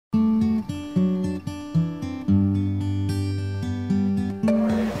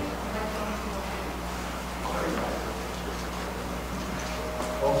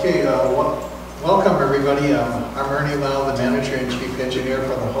everybody. I'm Ernie Lau, the Manager and Chief Engineer for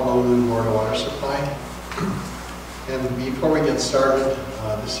the Honolulu Board of Water Supply. And before we get started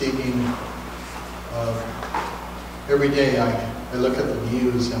this evening, every day I look at the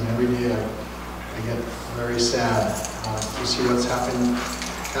news, and every day I get very sad to see what's happening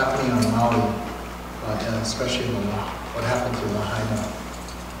on Maui, and especially what happened to Lahaina.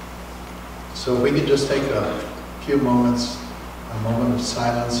 So if we could just take a few moments, a moment of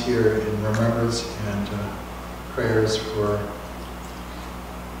silence here in remembrance and prayers for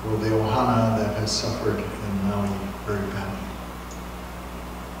the ohana that has suffered in Maui very badly.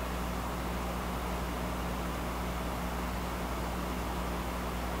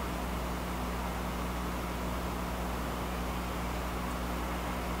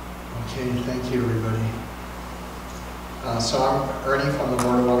 Okay, thank you everybody. So I'm Ernie from the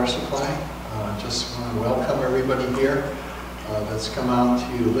Board of Water Supply. Just want to welcome everybody here that's come out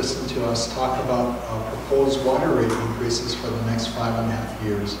to listen to us talk about proposed water rate increases for the next 5.5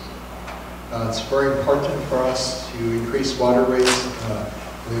 years. It's very important for us to increase water rates.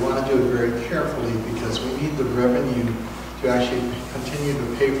 We want to do it very carefully because we need the revenue to actually continue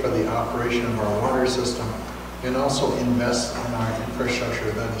to pay for the operation of our water system and also invest in our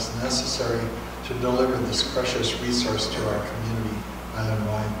infrastructure that is necessary to deliver this precious resource to our community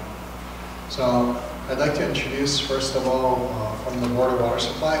island-wide. So I'd like to introduce, first of all, from the Board of Water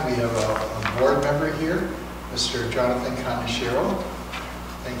Supply, we have a board member here, Mr. Jonathan Kaneshiro.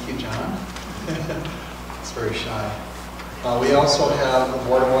 Thank you, John. It's very shy. We also have the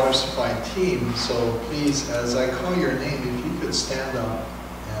Board of Water Supply team, so please, as I call your name, if you could stand up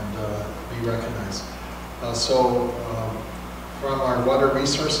and be recognized. From our Water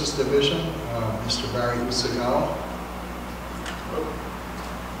Resources Division, Mr. Barry Usagawa.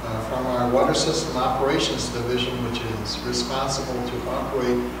 From our Water System Operations Division, which is responsible to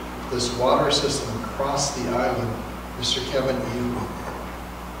operate this water system across the island, Mr. Kevin Ihu.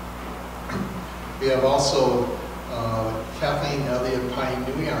 We have also Kathleen Elliott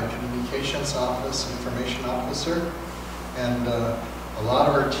Painui, our Communications Office, Information Officer, and a lot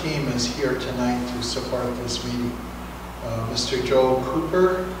of our team is here tonight to support this meeting. Mr. Joe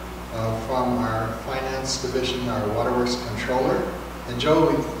Cooper from our Finance Division, our Waterworks Controller. And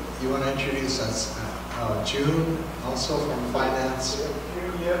Joe, you want to introduce us? June, also from Finance.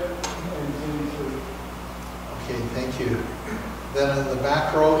 Okay, thank you. Then in the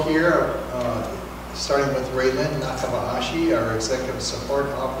back row here, starting with Raylyn Nakabahashi, our Executive Support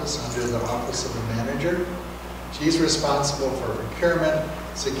Office under the Office of the Manager. She's responsible for procurement,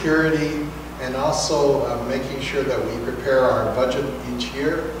 security, and also making sure that we prepare our budget each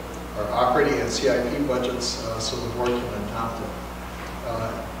year, our operating and CIP budgets, so the board can adopt it.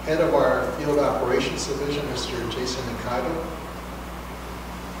 Head of our Field Operations Division, Mr. Jason Nikaido.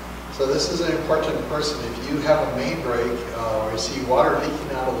 So this is an important person. If you have a main break or you see water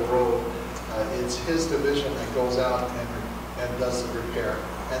leaking out of the road, it's his division that goes out and does the repair.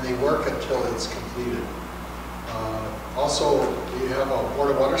 And they work until it's completed. Also, we have a Board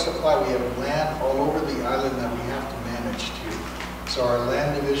of Water Supply. We have land all over the island that we have to manage too. So our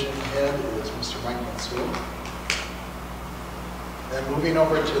land division head is Mr. Mike Matsuo. And moving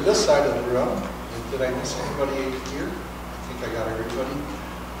over to this side of the room, did I miss anybody here? I think I got everybody.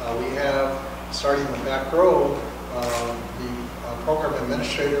 We have, starting in the back row, the Program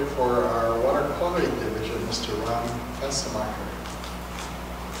Administrator for our Water Quality Division, Mr. Ron Fenstermacher.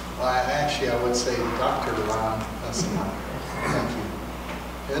 Actually, I would say Dr. Ron Fenstermacher. Thank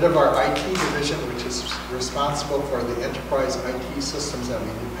you. Head of our IT Division, which is responsible for the enterprise IT systems that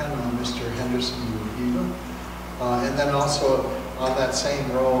we depend on, Mr. Henderson Uhiva. And then also on that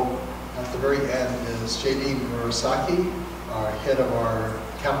same row at the very end is J.D. Murasaki, our head of our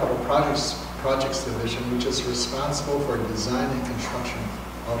Capital Projects Division, which is responsible for design and construction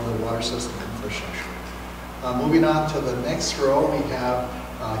of the water system infrastructure. Moving on to the next row, we have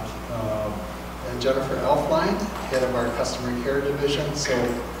Jennifer Elfline, head of our Customer Care Division. So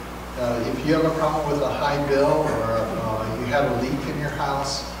if you have a problem with a high bill or you have a leak in your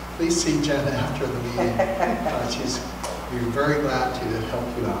house, please see Jen after the meeting. We're very glad to help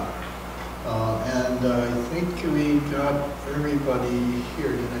you out. And I think we got everybody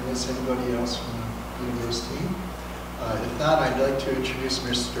here. Did I miss anybody else from the BWS team? If not, I'd like to introduce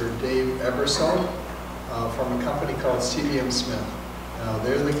Mr. Dave Ebersol from a company called CBM Smith.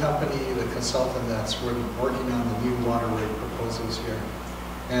 They're the company, the consultant that's working on the new water rate proposals here.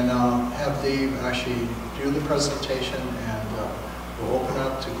 And I'll have Dave actually do the presentation, and we'll open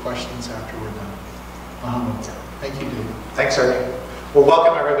up to questions after we're done. Thank you, Dave. Thanks, Ernie. Well,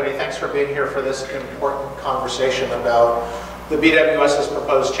 welcome everybody. Thanks for being here for this important conversation about the BWS's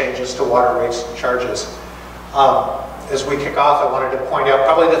proposed changes to water rates and charges. As we kick off, I wanted to point out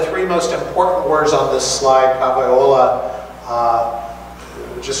probably the three most important words on this slide, Kapolei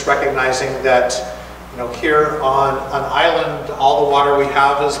Hale, just recognizing that here on an island, all the water we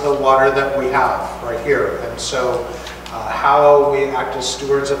have is the water that we have right here. And so how we act as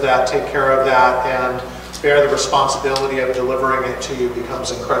stewards of that, take care of that, and bear the responsibility of delivering it to you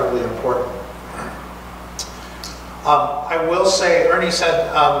becomes incredibly important. I will say, Ernie said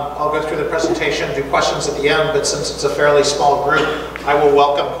I'll go through the presentation, do questions at the end, but since it's a fairly small group, I will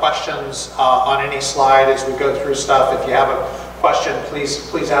welcome questions on any slide as we go through stuff. If you have a question,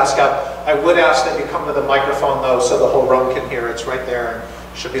 please ask up. I would ask that you come to the microphone though, so the whole room can hear. It's right there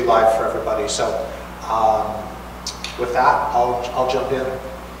and should be live for everybody. So with that, I'll jump in.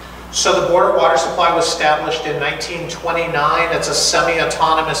 So the Board of Water Supply was established in 1929. It's a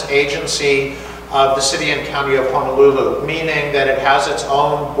semi-autonomous agency of the city and county of Honolulu, meaning that it has its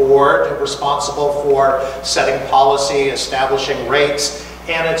own board responsible for setting policy, establishing rates,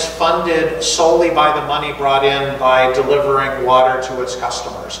 and it's funded solely by the money brought in by delivering water to its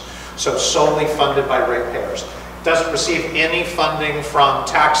customers. So solely funded by ratepayers. It doesn't receive any funding from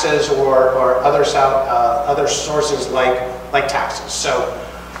taxes or other sources like taxes. So,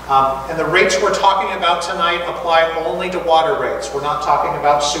 and the rates we're talking about tonight apply only to water rates. We're not talking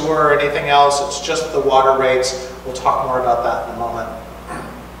about sewer or anything else. It's just the water rates. We'll talk more about that in a moment.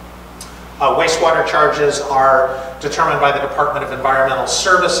 Wastewater charges are determined by the Department of Environmental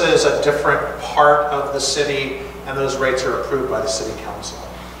Services, a different part of the city, and those rates are approved by the City Council.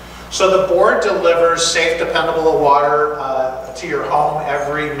 So the board delivers safe, dependable water to your home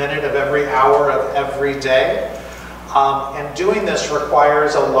every minute of every hour of every day. And doing this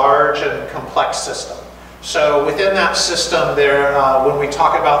requires a large and complex system. So within that system there, when we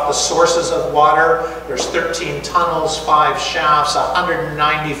talk about the sources of water, there's 13 tunnels, 5 shafts,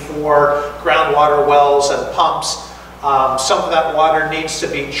 194 groundwater wells and pumps. Some of that water needs to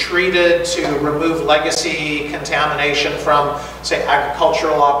be treated to remove legacy contamination from, say,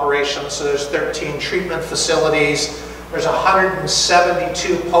 agricultural operations. So there's 13 treatment facilities. There's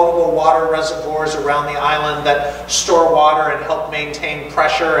 172 potable water reservoirs around the island that store water and help maintain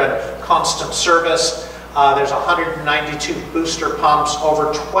pressure and constant service. There's 192 booster pumps,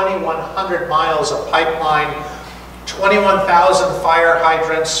 over 2,100 miles of pipeline, 21,000 fire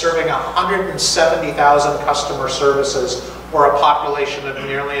hydrants serving 170,000 customer services, or a population of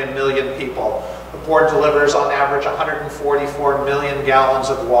nearly 1 million people. The board delivers on average 144 million gallons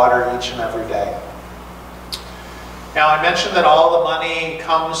of water each and every day. Now, I mentioned that all the money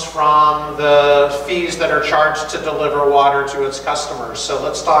comes from the fees that are charged to deliver water to its customers. So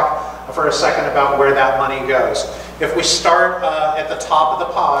let's talk for a second about where that money goes. If we start at the top of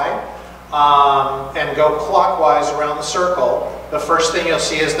the pie and go clockwise around the circle, the first thing you'll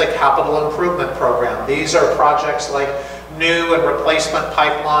see is the Capital Improvement Program. These are projects like new and replacement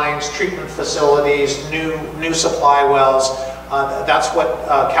pipelines, treatment facilities, new supply wells. That's what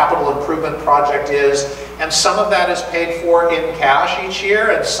Capital Improvement Project is. And some of that is paid for in cash each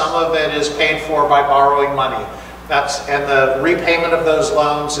year, and some of it is paid for by borrowing money. And the repayment of those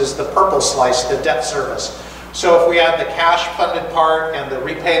loans is the purple slice, the debt service. So if we add the cash funded part and the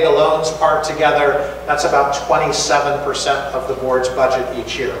repay the loans part together, that's about 27% of the board's budget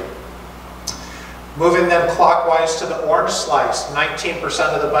each year. Moving then clockwise to the orange slice, 19%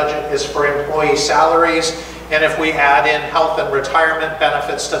 of the budget is for employee salaries. And if we add in health and retirement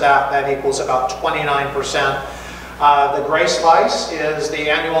benefits to that, that equals about 29%. The gray slice is the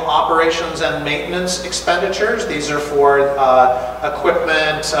annual operations and maintenance expenditures. These are for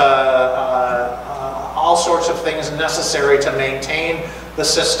equipment, all sorts of things necessary to maintain the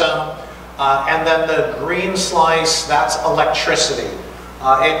system. And then the green slice, that's electricity.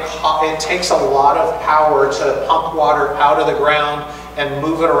 It takes a lot of power to pump water out of the ground and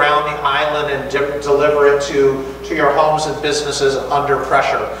move it around the island and deliver it to your homes and businesses under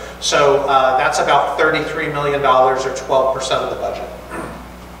pressure. So that's about $33 million, or 12% of the budget.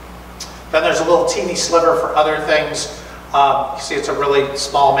 Then there's a little teeny sliver for other things. You see it's a really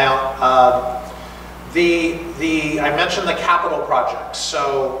small amount. I mentioned the capital projects.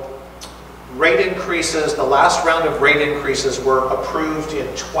 So rate increases, the last round of rate increases were approved in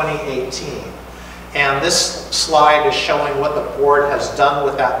 2018. And this slide is showing what the board has done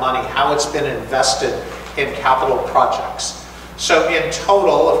with that money, how it's been invested in capital projects. So in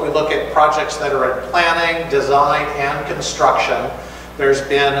total, if we look at projects that are in planning, design, and construction, there's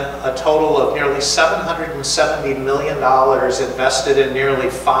been a total of nearly $770 million invested in nearly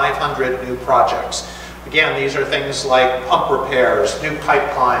 500 new projects. Again, these are things like pump repairs, new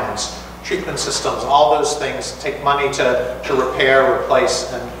pipelines, treatment systems, all those things take money to repair,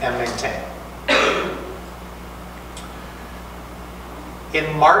 replace, and maintain.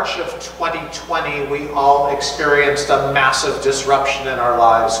 In March of 2020, we all experienced a massive disruption in our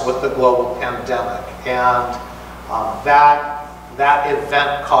lives with the global pandemic. And that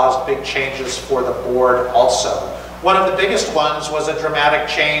event caused big changes for the board also. One of the biggest ones was a dramatic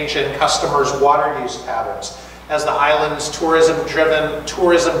change in customers' water use patterns. As the island's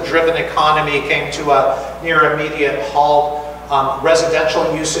tourism-driven economy came to a near immediate halt,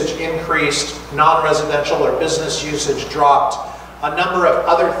 residential usage increased, non-residential or business usage dropped. A number of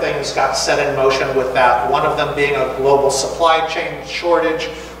other things got set in motion with that, one of them being a global supply chain shortage,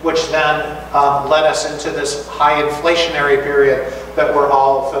 which then led us into this high inflationary period that we're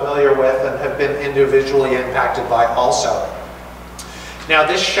all familiar with and have been individually impacted by also. Now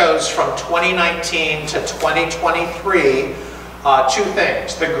this shows from 2019 to 2023 two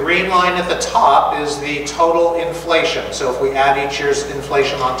things. The green line at the top is the total inflation. So if we add each year's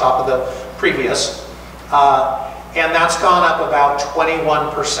inflation on top of the previous, and that's gone up about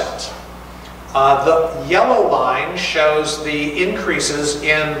 21%. The yellow line shows the increases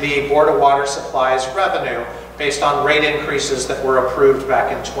in the Board of Water Supply's revenue based on rate increases that were approved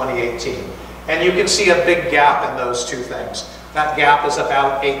back in 2018. And you can see a big gap in those two things. That gap is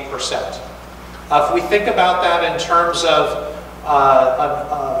about 8%. If we think about that in terms of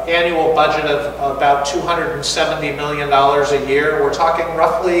an annual budget of about $270 million a year, we're talking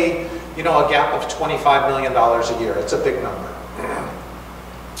roughly, you know, a gap of $25 million a year. It's a big number.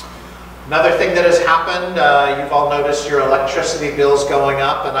 Another thing that has happened, you've all noticed your electricity bills going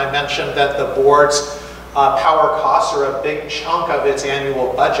up, and I mentioned that the board's power costs are a big chunk of its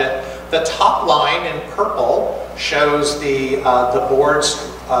annual budget. The top line in purple shows the board's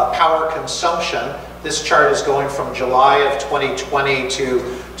power consumption. This chart is going from July of 2020 to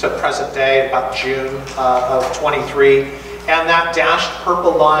present day, about June of 23. And that dashed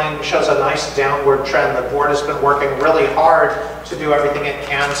purple line shows a nice downward trend. The board has been working really hard to do everything it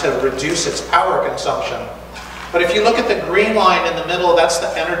can to reduce its power consumption. But if you look at the green line in the middle, that's the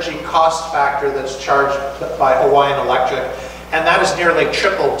energy cost factor that's charged by Hawaiian Electric. And that has nearly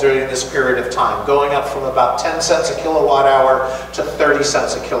tripled during this period of time, going up from about 10 cents a kilowatt hour to 30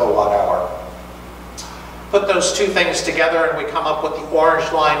 cents a kilowatt hour. Put those two things together and we come up with the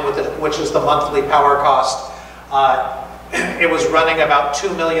orange line, which is the monthly power cost. It was running about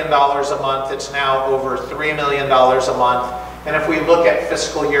 $2 million a month. It's now over $3 million a month. And if we look at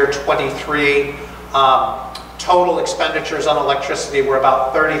fiscal year 23, total expenditures on electricity were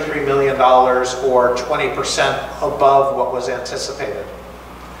about $33 million, or 20% above what was anticipated.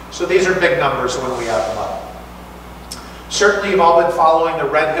 So these are big numbers when we add them up. Certainly you've all been following the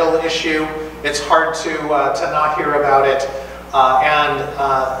Red Hill issue. It's hard to not hear about it.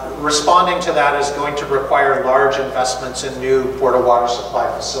 Responding to that is going to require large investments in new Board of Water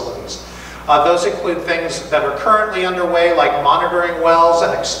Supply facilities. Those include things that are currently underway, like monitoring wells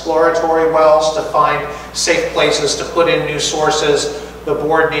and exploratory wells to find safe places to put in new sources. The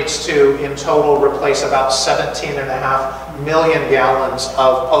board needs to, in total, replace about 17.5 million gallons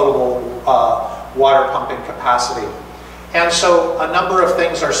of potable water pumping capacity. And so a number of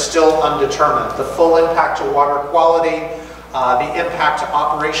things are still undetermined. The full impact to water quality, the impact to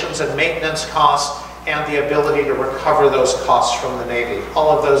operations and maintenance costs, and the ability to recover those costs from the Navy.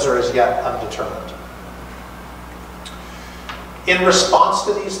 All of those are as yet undetermined. In response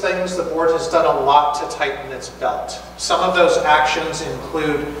to these things, the board has done a lot to tighten its belt. Some of those actions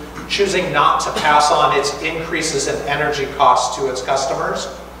include choosing not to pass on its increases in energy costs to its customers,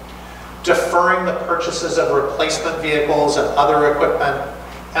 deferring the purchases of replacement vehicles and other equipment,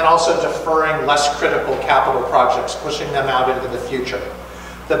 and also deferring less critical capital projects, pushing them out into the future.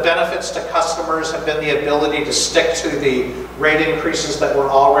 The benefits to customers have been the ability to stick to the rate increases that were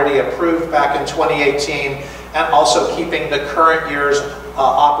already approved back in 2018, and also keeping the current year's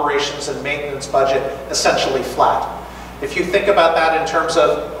operations and maintenance budget essentially flat. If you think about that in terms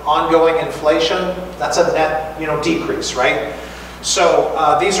of ongoing inflation, that's a net, decrease, right?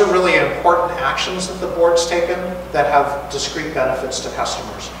 So these are really important actions that the board's taken that have discrete benefits to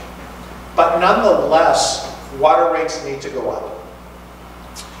customers. But nonetheless, water rates need to go up.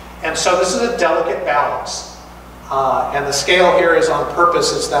 And so this is a delicate balance. And the scale here is on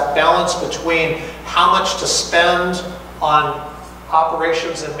purpose. It's that balance between how much to spend on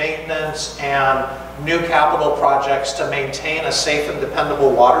operations and maintenance and new capital projects to maintain a safe and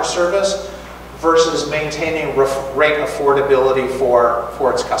dependable water service versus maintaining rate affordability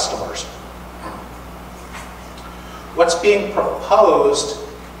for its customers. What's being proposed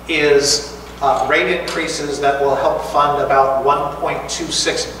is rate increases that will help fund about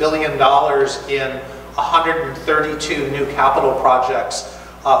 $1.26 billion in 132 new capital projects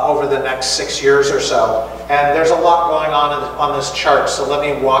over the next 6 years or so. And there's a lot going on this chart, so let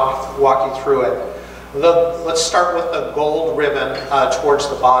me walk you through it. Let's start with the gold ribbon towards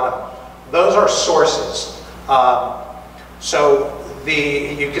the bottom. Those are sources.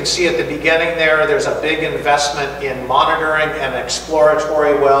 You can see at the beginning there's a big investment in monitoring and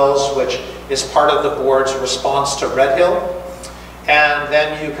exploratory wells, which is part of the board's response to Red Hill. And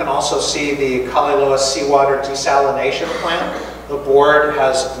then you can also see the Kapolei seawater desalination plant. The board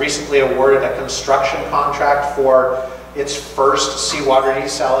has recently awarded a construction contract for its first seawater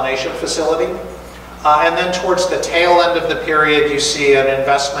desalination facility. And then towards the tail end of the period, you see an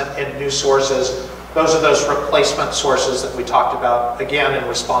investment in new sources. Those are those replacement sources that we talked about, again, in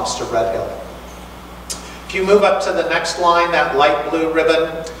response to Red Hill. If you move up to the next line, that light blue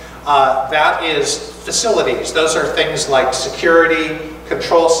ribbon, that is facilities. Those are things like security,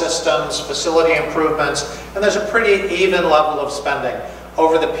 control systems, facility improvements, and there's a pretty even level of spending.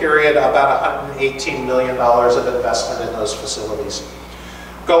 Over the period, about $118 million of investment in those facilities.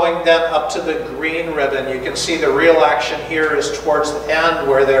 Going then up to the green ribbon, you can see the real action here is towards the end,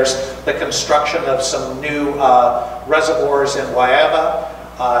 where there's the construction of some new reservoirs in Waieva,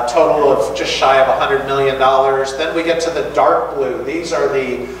 a total of just shy of $100 million. Then we get to the dark blue. These are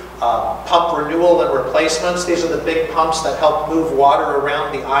the pump renewal and replacements. These are the big pumps that help move water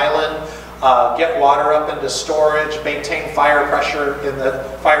around the island, get water up into storage, maintain fire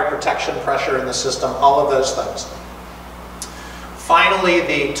protection pressure in the system, all of those things. Finally,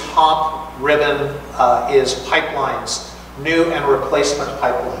 the top ribbon is pipelines, new and replacement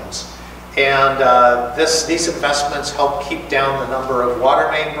pipelines. And these investments help keep down the number of water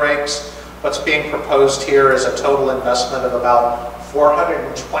main breaks. What's being proposed here is a total investment of about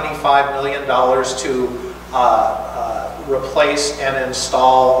 $425 million to replace and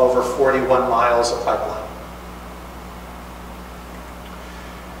install over 41 miles of pipeline.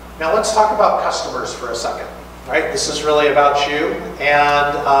 Now let's talk about customers for a second. Right? This is really about you,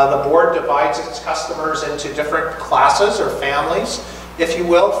 and the board divides its customers into different classes or families, if you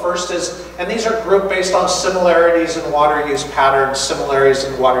will. First is, and these are grouped based on similarities in water use patterns, similarities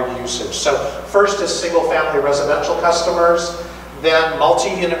in water usage. So first is single-family residential customers, then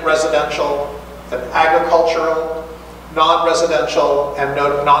multi-unit residential, then agricultural, non-residential, and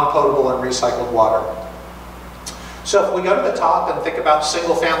non-potable and recycled water. So if we go to the top and think about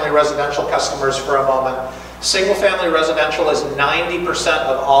single-family residential customers for a moment, single-family residential is 90%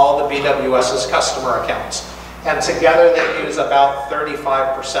 of all the BWS's customer accounts. And together they use about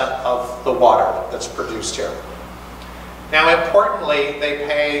 35% of the water that's produced here. Now importantly, they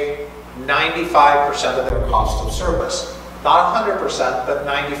pay 95% of their cost of service. Not 100%, but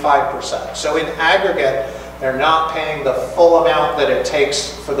 95%. So in aggregate, they're not paying the full amount that it takes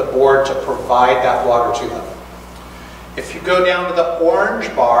for the board to provide that water to them. If you go down to the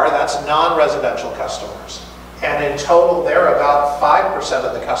orange bar, that's non-residential customers. And in total, they're about 5%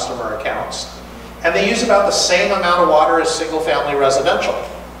 of the customer accounts. And they use about the same amount of water as single-family residential,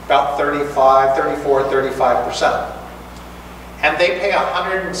 about 35%. And they pay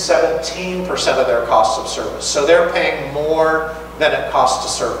 117% of their cost of service. So they're paying more than it costs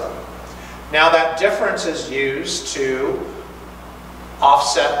to serve them. Now that difference is used to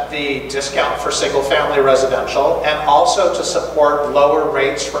offset the discount for single-family residential and also to support lower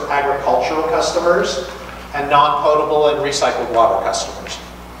rates for agricultural customers and non-potable and recycled water customers.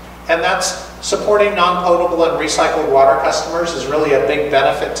 And that's supporting non-potable and recycled water customers is really a big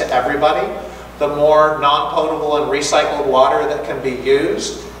benefit to everybody. The more non-potable and recycled water that can be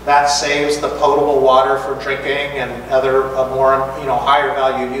used, that saves the potable water for drinking and other more higher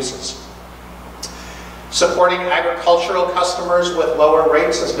value uses. Supporting agricultural customers with lower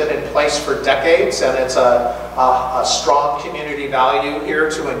rates has been in place for decades, and it's a strong community value here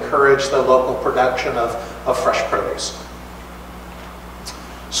to encourage the local production of fresh produce.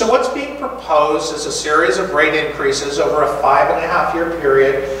 So what's being proposed is a series of rate increases over a 5.5-year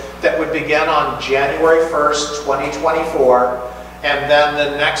period that would begin on January 1st, 2024, and then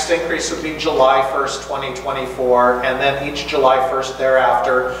the next increase would be July 1st, 2024, and then each July 1st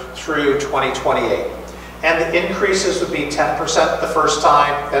thereafter through 2028. And the increases would be 10% the first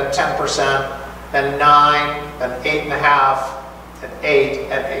time, then 10%, then 9%, then 8.5%, then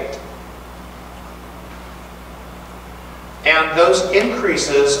 8%, and 8%. And those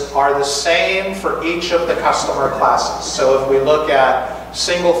increases are the same for each of the customer classes. So if we look at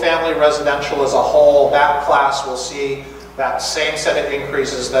single-family residential as a whole, that class will see that same set of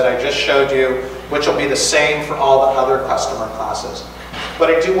increases that I just showed you, which will be the same for all the other customer classes. But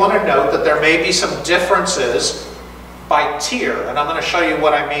I do want to note that there may be some differences by tier, and I'm going to show you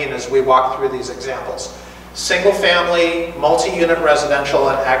what I mean as we walk through these examples. Single-family, multi-unit residential,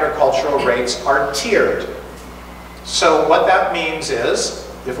 and agricultural rates are tiered. So what that means is,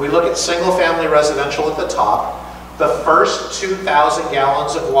 if we look at single-family residential at the top, the first 2,000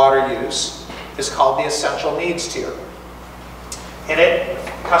 gallons of water use is called the essential needs tier. And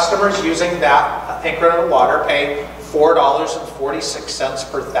customers using that increment of water pay $4.46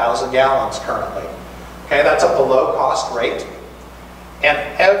 per 1,000 gallons currently. Okay, that's a below cost rate. And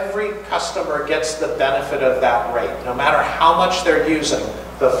every customer gets the benefit of that rate. No matter how much they're using,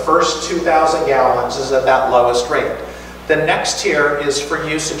 the first 2,000 gallons is at that lowest rate. The next tier is for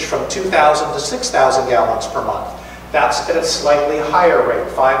usage from 2,000 to 6,000 gallons per month. That's at a slightly higher rate,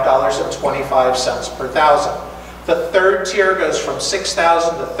 $5.25 per 1,000. The third tier goes from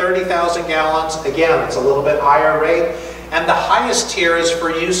 6,000 to 30,000 gallons. Again, it's a little bit higher rate. And the highest tier is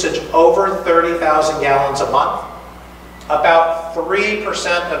for usage over 30,000 gallons a month. About 3%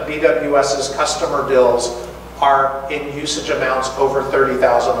 of BWS's customer bills are in usage amounts over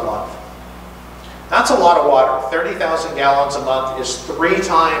 30,000 a month. That's a lot of water. 30,000 gallons a month is 3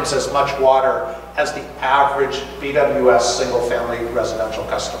 times as much water as the average BWS single-family residential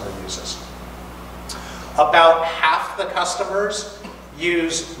customer uses. About half the customers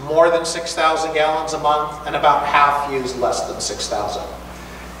use more than 6,000 gallons a month, and about half use less than 6,000.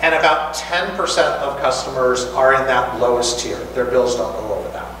 And about 10% of customers are in that lowest tier. Their bills don't go over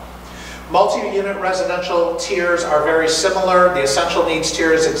that. Multi-unit residential tiers are very similar. The essential needs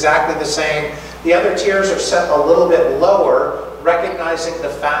tier is exactly the same. The other tiers are set a little bit lower, recognizing the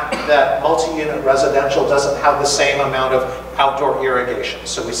fact that multi-unit residential doesn't have the same amount of outdoor irrigation.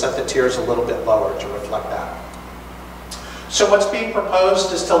 So we set the tiers a little bit lower to reflect that. So what's being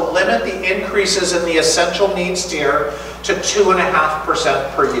proposed is to limit the increases in the essential needs tier to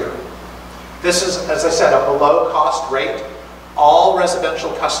 2.5% per year. This is, as I said, a below cost rate. All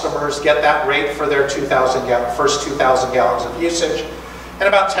residential customers get that rate for their first 2,000 gallons of usage, and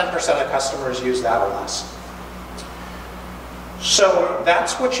about 10% of customers use that or less. So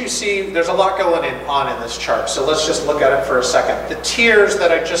that's what you see. There's a lot going on in this chart, so let's just look at it for a second. The tiers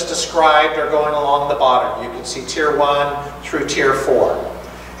that I just described are going along the bottom. You can see tier 1 through tier 4.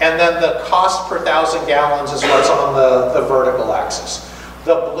 And then the cost per 1,000 gallons is what's on the vertical axis.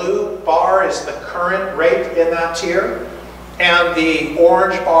 The blue bar is the current rate in that tier, and the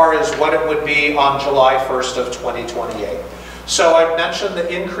orange bar is what it would be on July 1st of 2028. So I mentioned the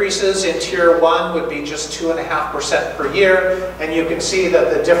increases in tier 1 would be just 2.5% per year, and you can see that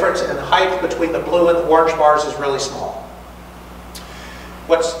the difference in height between the blue and the orange bars is really small.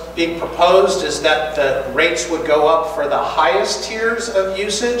 What's being proposed is that the rates would go up for the highest tiers of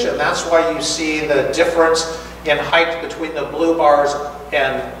usage, and that's why you see the difference in height between the blue bars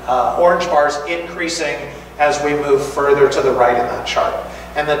and orange bars increasing as we move further to the right in that chart.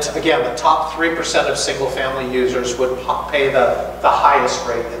 And then again, the top 3% of single-family users would pay the highest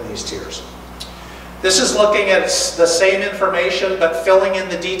rate in these tiers. This is looking at the same information, but filling in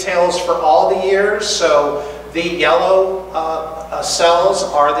the details for all the years. So the yellow cells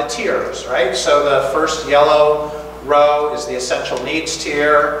are the tiers, right? So the first yellow row is the essential needs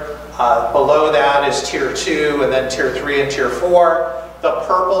tier. Below that is tier 2, and then tier 3 and tier 4. The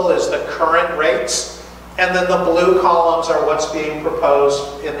purple is the current rates. And then the blue columns are what's being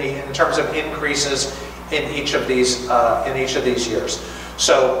proposed in terms of increases in each of these years.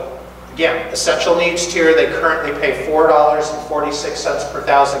 So again, essential needs tier, they currently pay $4.46 per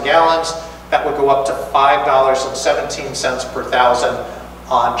 1,000 gallons. That would go up to $5.17 per 1,000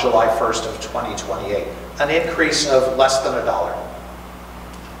 on July 1st of 2028, an increase of less than $1.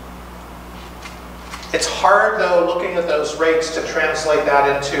 It's hard, though, looking at those rates to translate that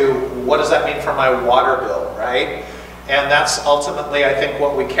into what does that mean for my water bill, right? And that's ultimately, I think,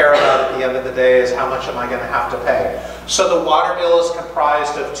 what we care about at the end of the day is how much am I going to have to pay. So the water bill is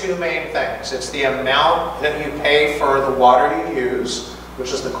comprised of 2 main things. It's the amount that you pay for the water you use,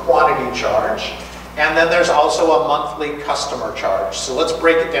 which is the quantity charge, and then there's also a monthly customer charge. So let's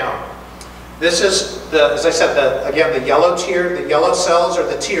break it down. This is, as I said, again, the yellow tier, the yellow cells are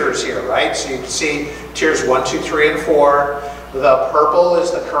the tiers here, right? So you can see tiers 1, 2, 3, and 4. The purple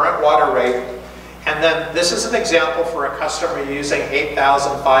is the current water rate. And then this is an example for a customer using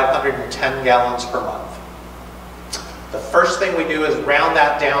 8,510 gallons per month. The first thing we do is round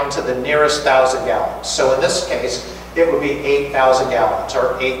that down to the nearest 1,000 gallons. So in this case, it would be 8,000 gallons,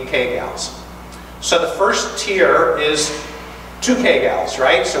 or 8K gallons. So the first tier is 2K gallons,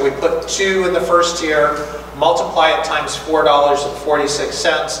 right? So we put 2 in the first tier, multiply it times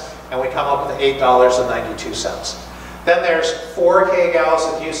 $4.46, and we come up with $8.92. Then there's 4 kgals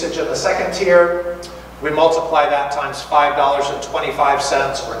of usage in the second tier. We multiply that times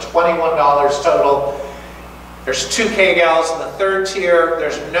 $5.25, or $21 total. There's 2 kgals in the third tier.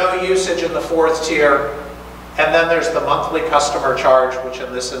 There's no usage in the fourth tier. And then there's the monthly customer charge, which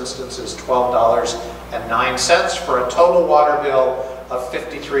in this instance is $12.09 for a total water bill of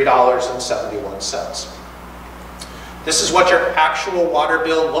 $53.71. This is what your actual water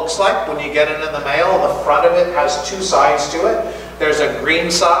bill looks like when you get it in the mail. The front of it has 2 sides to it. There's a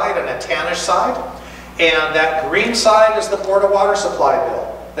green side and a tannish side. And that green side is the Board of Water Supply bill.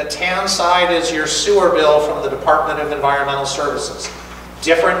 The tan side is your sewer bill from the Department of Environmental Services.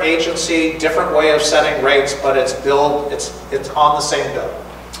 Different agency, different way of setting rates, but it's billed, it's on the same bill.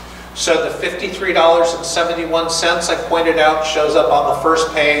 So the $53.71 I pointed out shows up on the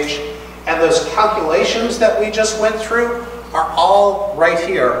first page. And those calculations that we just went through are all right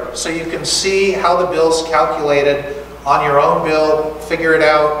here. So you can see how the bill's calculated on your own bill, figure it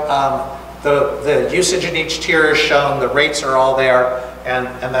out. The usage in each tier is shown, the rates are all there, and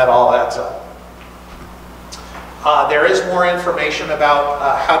that all adds up. There is more information about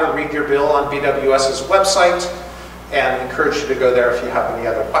how to read your bill on BWS's website, and I encourage you to go there if you have any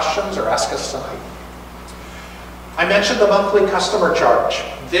other questions or ask us tonight. I mentioned the monthly customer charge.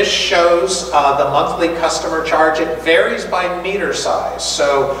 This shows the monthly customer charge. It varies by meter size.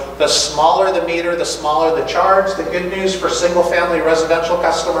 So the smaller the meter, the smaller the charge. The good news for single-family residential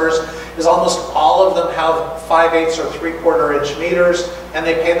customers is almost all of them have 5/8 or 3/4 inch meters, and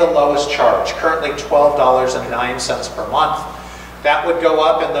they pay the lowest charge, currently $12.09 per month. That would go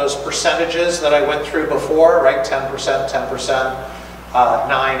up in those percentages that I went through before, right? 10%, 10%,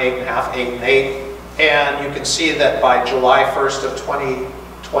 9, 8.5, 8, and 8. And you can see that by July 1st of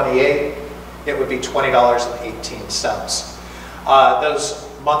 2028, it would be $20.18. Those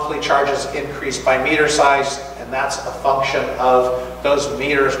monthly charges increase by meter size, and that's a function of those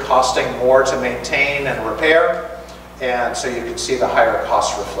meters costing more to maintain and repair. And so you can see the higher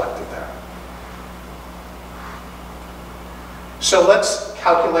cost reflected there. So let's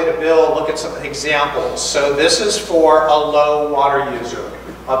calculate a bill, look at some examples. So this is for a low water user,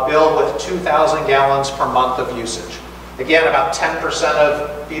 a bill with 2,000 gallons per month of usage. Again, about 10% of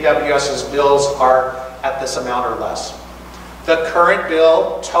BWS's bills are at this amount or less. The current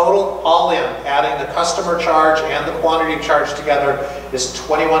bill, total all in, adding the customer charge and the quantity charge together, is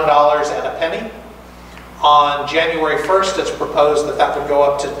 $21.01. On January 1st, it's proposed that that would go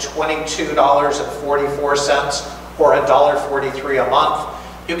up to $22.44, or $1.43 a month.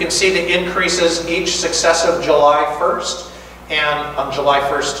 You can see the increases each successive July 1st. And on July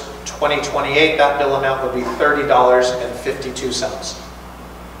 1st, 2028, that bill amount would be $30.52.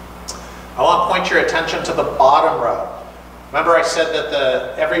 I want to point your attention to the bottom row. Remember I said that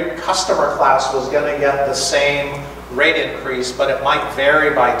every customer class was going to get the same rate increase, but it might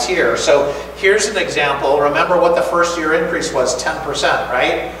vary by tier. So here's an example. Remember what the first year increase was, 10%,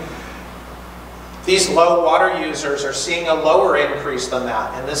 right? These low water users are seeing a lower increase than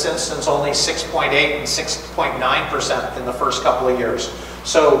that. In this instance, only 6.8 and 6.9% in the first couple of years.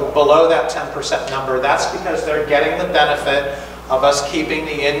 So below that 10% number, that's because they're getting the benefit of us keeping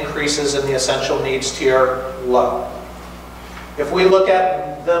the increases in the essential needs tier low. If we look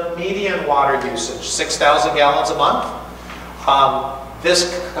at the median water usage, 6,000 gallons a month,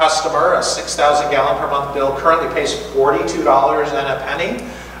 this customer, a 6,000 gallon per month bill, currently pays $42.01.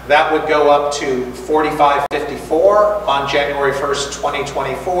 That would go up to $45.54 on January 1st,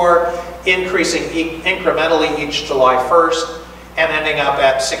 2024, increasing incrementally each July 1st, and ending up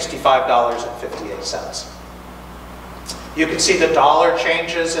at $65.58. You can see the dollar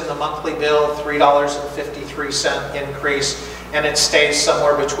changes in the monthly bill, $3.53 increase, and it stays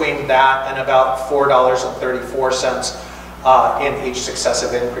somewhere between that and about $4.34 in each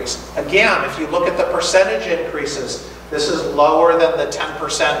successive increase. Again, if you look at the percentage increases, this is lower than the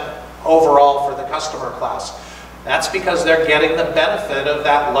 10% overall for the customer class. That's because they're getting the benefit of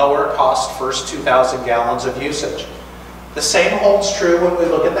that lower cost first 2,000 gallons of usage. The same holds true when we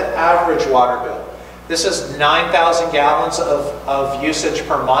look at the average water bill. This is 9,000 gallons of usage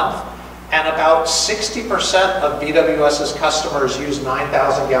per month, and about 60% of BWS's customers use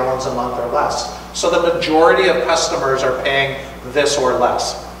 9,000 gallons a month or less. So the majority of customers are paying this or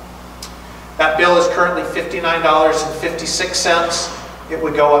less. That bill is currently $59.56. It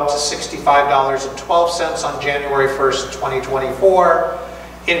would go up to $65.12 on January 1st, 2024,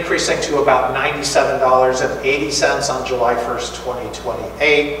 increasing to about $97.80 on July 1st,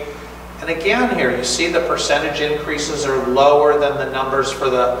 2028. And again here, you see the percentage increases are lower than the numbers for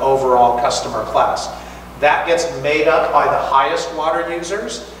the overall customer class. That gets made up by the highest water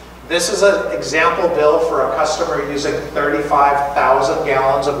users. This is an example bill for a customer using 35,000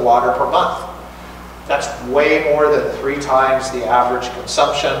 gallons of water per month. That's way more than 3 times the average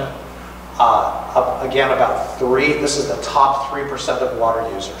consumption. Again, about 3. This is the top 3% of water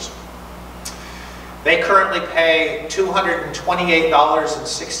users. They currently pay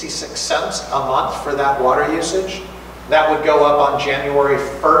 $228.66 a month for that water usage. That would go up on January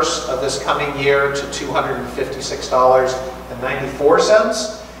 1st of this coming year to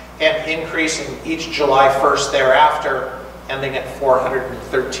 $256.94 and increasing each July 1st thereafter, ending at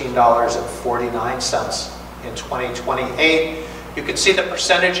 $413.49 in 2028. You can see the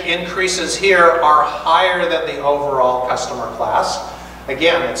percentage increases here are higher than the overall customer class.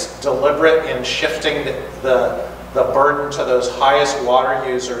 Again, it's deliberate in shifting the burden to those highest water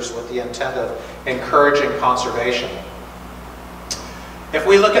users with the intent of encouraging conservation. If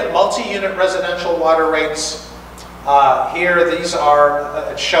we look at multi-unit residential water rates, here, these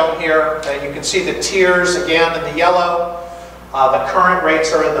are shown here. You can see the tiers again in the yellow. The current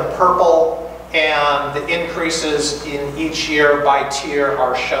rates are in the purple, and the increases in each year by tier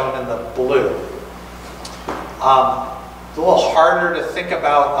are shown in the blue. It's a little harder to think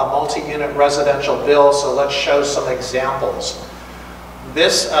about a multi-unit residential bill, so let's show some examples.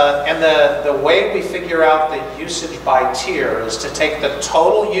 This, and the way we figure out the usage by tier is to take the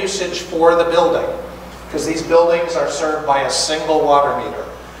total usage for the building, because these buildings are served by a single water meter.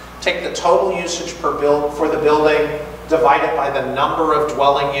 Take the total usage for the building, divide it by the number of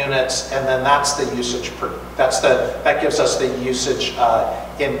dwelling units, and then that's the usage that gives us the usage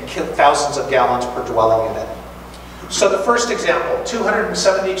in thousands of gallons per dwelling unit. So the first example,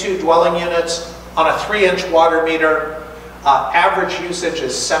 272 dwelling units on a 3-inch water meter. Average usage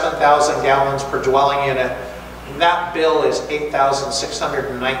is 7,000 gallons per dwelling unit. That bill is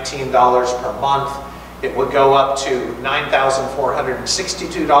 $8,619 per month. It would go up to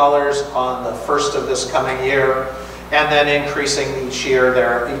 $9,462 on the first of this coming year, and then increasing each year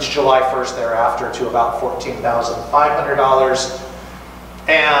each July 1st thereafter to about $14,500.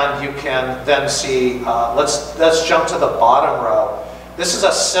 And you can then see, let's jump to the bottom row. This is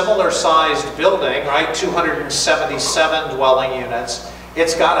a similar sized building, right? 277 dwelling units.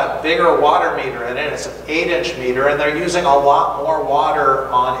 It's got a bigger water meter in it. It's an 8-inch meter, and they're using a lot more water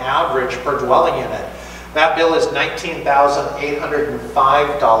on average per dwelling unit. That bill is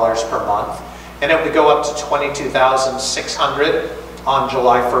 $19,805 per month, and it would go up to $22,600 on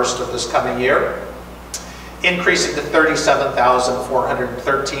July 1st of this coming year, increasing to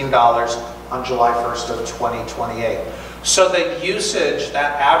 $37,413 on July 1st of 2028. So the usage,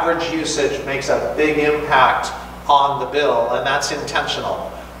 that average usage, makes a big impact on the bill, and that's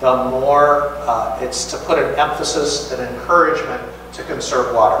intentional. The more, it's to put an emphasis and encouragement to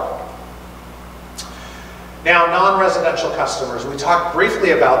conserve water. Now, non-residential customers, we talked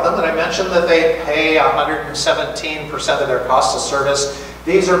briefly about them, and I mentioned that they pay 117% of their cost of service.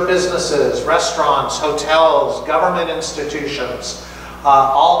 These are businesses, restaurants, hotels, government institutions.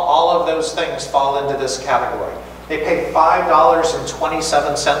 All of those things fall into this category. They pay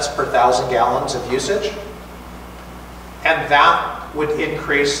 $5.27 per 1,000 gallons of usage, and that would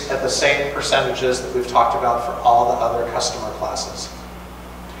increase at the same percentages that we've talked about for all the other customer classes.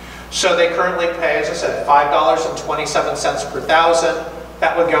 So they currently pay, as I said, $5.27 per 1,000.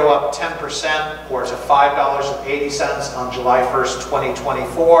 That would go up 10%, or to $5.80 on July 1st,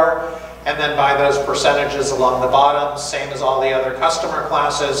 2024. And then by those percentages along the bottom, same as all the other customer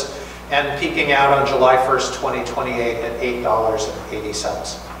classes, and peaking out on July 1st, 2028 at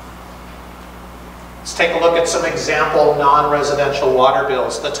 $8.80. Let's take a look at some example non-residential water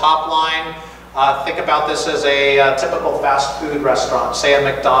bills. The top line, think about this as a typical fast food restaurant, say a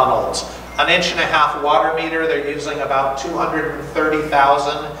McDonald's. An 1.5-inch water meter, they're using about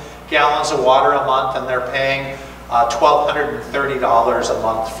 230,000 gallons of water a month, and they're paying $1,230 a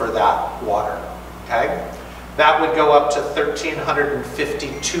month for that water, okay? That would go up to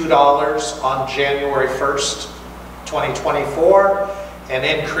 $1,352 on January 1st, 2024, and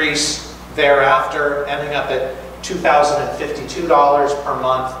increase thereafter, ending up at $2,052 per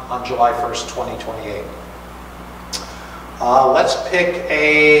month on July 1st, 2028.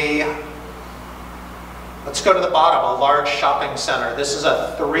 Let's go to the bottom, a large shopping center. This is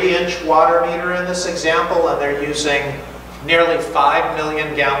a 3-inch water meter in this example, and they're using nearly 5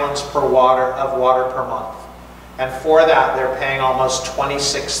 million gallons of water per month. And for that, they're paying almost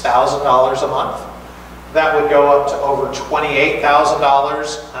 $26,000 a month. That would go up to over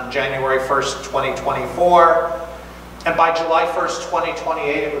 $28,000 on January 1st, 2024. And by July 1st,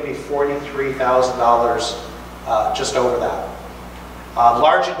 2028, it would be $43,000, just over that.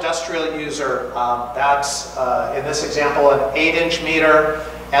 Large industrial user, that's, in this example, an 8-inch meter,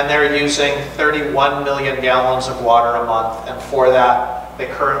 and they're using 31 million gallons of water a month, and for that, they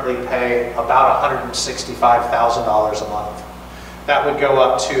currently pay about $165,000 a month. That would go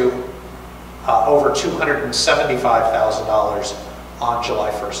up to over $275,000 on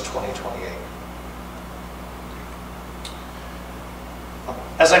July 1st, 2028.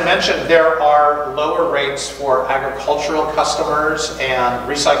 As I mentioned, there are lower rates for agricultural customers and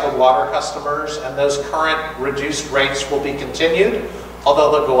recycled water customers, and those current reduced rates will be continued,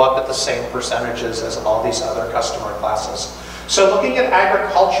 although they'll go up at the same percentages as all these other customer classes. So looking at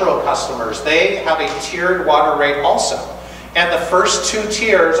agricultural customers, they have a tiered water rate also. And the first two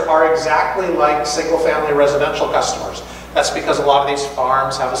tiers are exactly like single-family residential customers. That's because a lot of these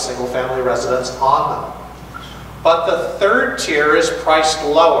farms have a single-family residence on them. But the third tier is priced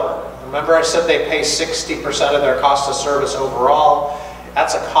lower. Remember I said they pay 60% of their cost of service overall.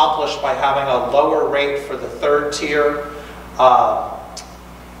 That's accomplished by having a lower rate for the third tier.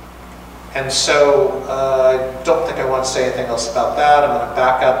 And so I don't think I want to say anything else about that. I'm going to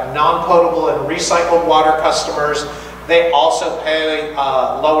back up. Non-potable and recycled water customers, they also pay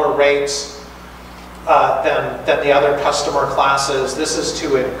lower rates than the other customer classes. This is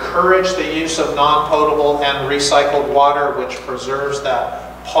to encourage the use of non-potable and recycled water, which preserves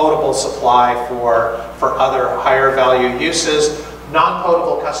that potable supply for other higher value uses.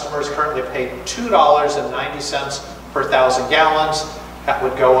 Non-potable customers currently pay $2.90 per 1,000 gallons. That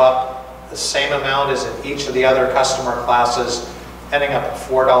would go up the same amount as in each of the other customer classes, ending up at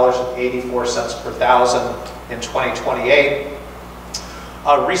 $4.84 per 1,000 in 2028.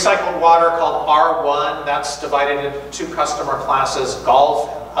 Recycled water called R1, that's divided into two customer classes, golf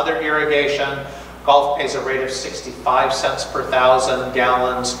and other irrigation. Golf pays a rate of 65 cents per 1,000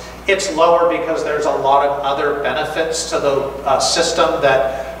 gallons. It's lower because there's a lot of other benefits to the system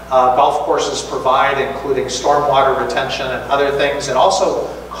that golf courses provide, including stormwater retention and other things. It also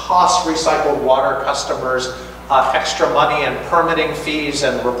costs recycled water customers extra money and permitting fees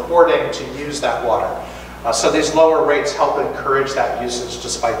and reporting to use that water. So these lower rates help encourage that usage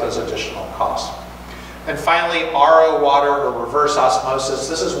despite those additional costs. And finally, RO water, or reverse osmosis.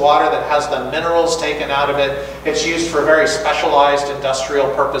 This is water that has the minerals taken out of it. It's used for very specialized industrial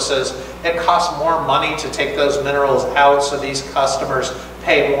purposes. It costs more money to take those minerals out, so these customers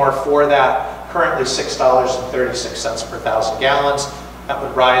pay more for that. Currently $6.36 per 1,000 gallons. That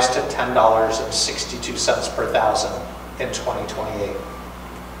would rise to $10.62 per 1,000 in 2028.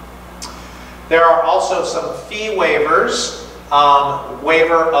 There are also some fee waivers.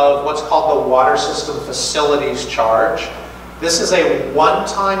 Waiver of what's called the water system facilities charge. This is a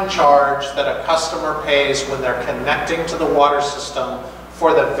one-time charge that a customer pays when they're connecting to the water system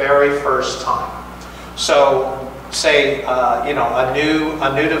for the very first time. So say a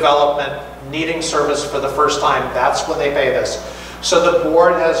new development needing service for the first time, that's when they pay this. So the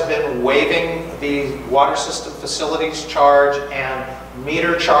board has been waiving the water system facilities charge and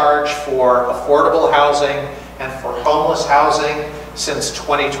meter charge for affordable housing and for homeless housing since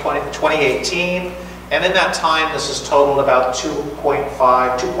 2018. And in that time, this has totaled about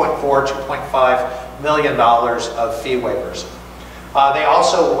 $2.5 million of fee waivers. They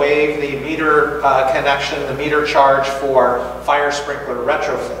also waive the meter connection, the meter charge for fire sprinkler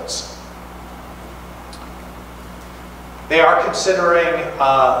retrofits. They are considering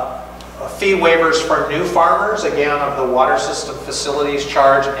fee waivers for new farmers, again, of the water system facilities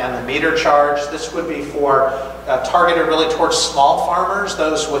charge and the meter charge. This would be for targeted really towards small farmers,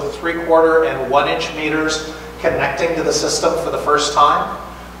 those with 3/4 and 1-inch meters connecting to the system for the first time.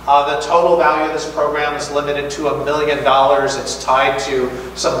 The total value of this program is limited to $1 million. It's tied to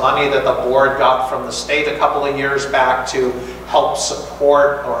some money that the board got from the state a couple of years back to help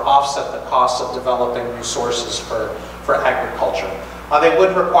support or offset the costs of developing new sources for agriculture. They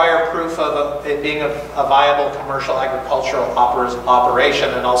would require proof of it being a viable commercial agricultural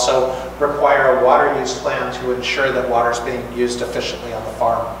operation, and also require a water use plan to ensure that water is being used efficiently on the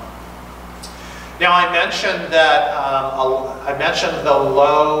farm. Now I mentioned that the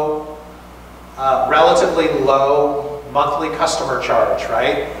relatively low monthly customer charge,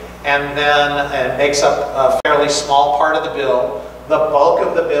 right? And then it makes up a fairly small part of the bill. The bulk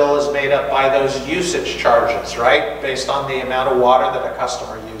of the bill is made up by those usage charges, right? Based on the amount of water that a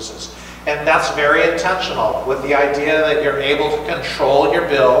customer uses. And that's very intentional, with the idea that you're able to control your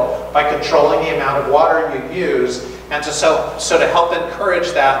bill by controlling the amount of water you use. And so to help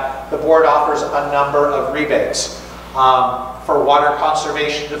encourage that, the board offers a number of rebates for water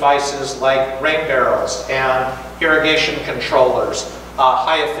conservation devices like rain barrels and irrigation controllers,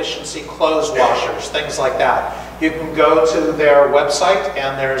 high efficiency clothes washers, things like that. You can go to their website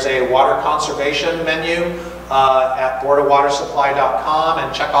and there's a water conservation menu at boardofwatersupply.com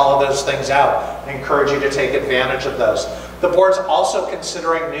and check all of those things out. I encourage you to take advantage of those. The board's also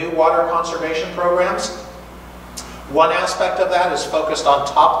considering new water conservation programs. One aspect of that is focused on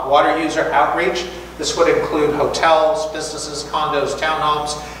top water user outreach. This would include hotels, businesses, condos,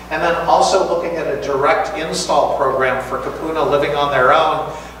 townhomes, and then also looking at a direct install program for Kapuna living on their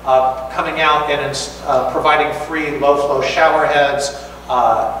own, coming out and providing free low-flow shower heads,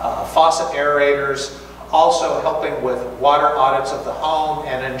 faucet aerators, also helping with water audits of the home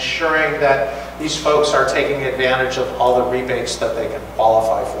and ensuring that these folks are taking advantage of all the rebates that they can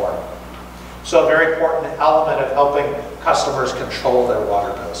qualify for. So a very important element of helping customers control their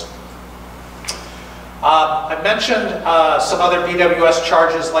water bills. I mentioned some other BWS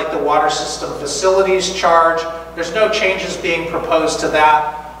charges like the water system facilities charge. There's no changes being proposed to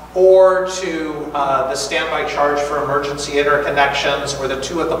that or to the standby charge for emergency interconnections or the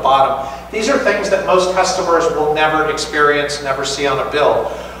two at the bottom. These are things that most customers will never experience, never see on a bill.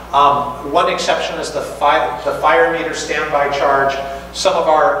 One exception is the fire meter standby charge. Some of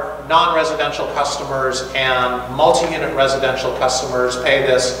our non-residential customers and multi-unit residential customers pay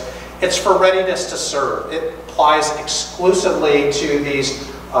this. It's for readiness to serve. It applies exclusively to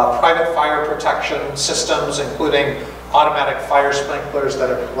these private fire protection systems, including automatic fire sprinklers that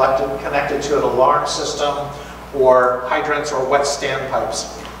are connected to an alarm system, or hydrants or wet standpipes.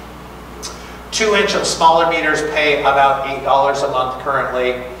 2-inch and smaller meters pay about $8 a month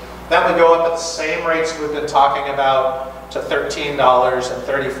currently. That would go up at the same rates we've been talking about to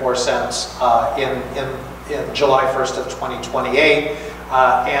 $13.34 in July 1st of 2028.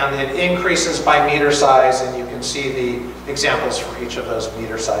 And it increases by meter size, and you can see the examples for each of those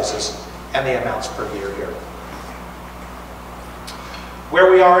meter sizes and the amounts per year here.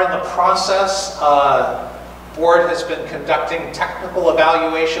 Where we are in the process, board has been conducting technical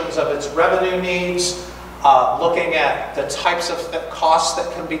evaluations of its revenue needs, looking at the types of costs that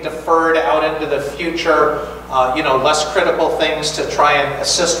can be deferred out into the future, less critical things to try and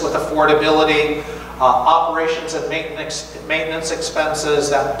assist with affordability, operations and maintenance expenses,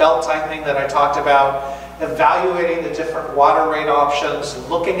 that belt tightening that I talked about, evaluating the different water rate options,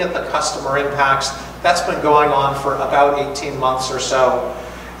 looking at the customer impacts. That's been going on for about 18 months or so.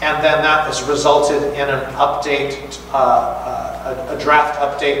 And then that has resulted in an update, a draft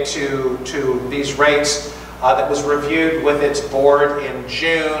update to these rates that was reviewed with its board in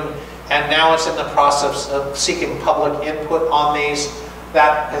June. And now it's in the process of seeking public input on these.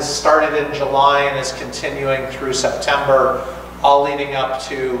 That has started in July and is continuing through September, all leading up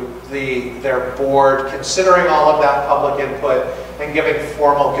to their board considering all of that public input and giving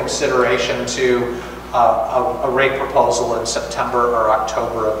formal consideration to a rate proposal in September or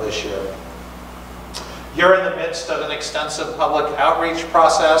October of this year. You're in the midst of an extensive public outreach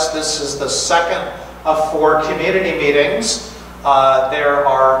process. This is the second of 4 community meetings. There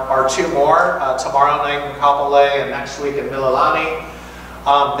are 2 more, tomorrow night in Kapolei and next week in Mililani.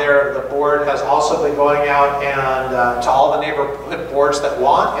 The board has also been going out and to all the neighborhood boards that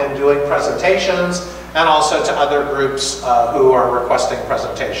want and doing presentations, and also to other groups who are requesting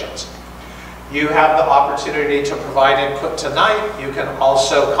presentations. You have the opportunity to provide input tonight. You can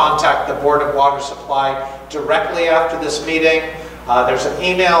also contact the Board of Water Supply directly after this meeting. There's an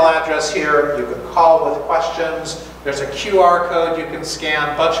email address here. You can call with questions. There's a QR code you can scan,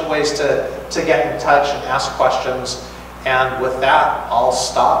 a bunch of ways to get in touch and ask questions. And with that, I'll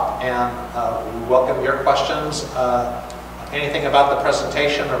stop and welcome your questions. Anything about the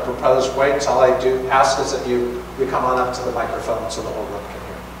presentation or proposed rates, all I do ask is that you come on up to the microphone so the whole room can hear.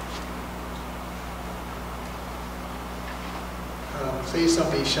 Please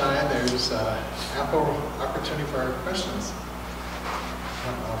don't be shy. There's ample opportunity for questions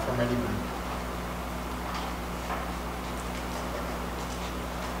from anyone.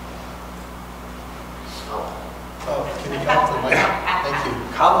 Oh, can you come up to the mic? Thank you.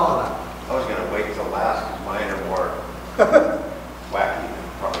 Come on up. I was going to wait till last because mine are more wacky than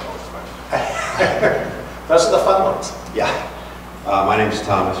probably most questions. Those are the fun ones. Yeah. My name is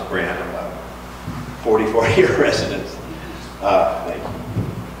Thomas Brandt. I'm a 44-year resident. Thank you.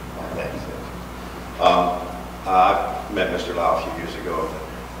 Thanks. I met Mr. Lau a few years ago.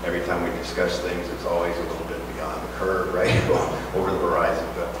 Every time we discuss things, it's always a little bit beyond the curve, right? Over the horizon.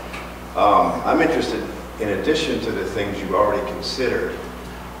 But I'm interested, in addition to the things you've already considered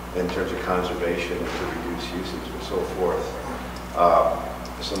in terms of conservation and to reduce usage and so forth,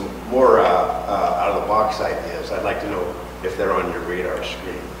 some more out-of-the-box ideas. I'd like to know if they're on your radar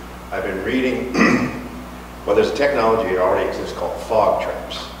screen. I've been reading, well, there's a technology that already exists called fog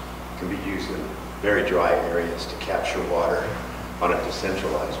traps. It can be used in very dry areas to capture water on a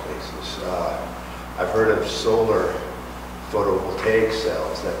decentralized basis. I've heard of solar photovoltaic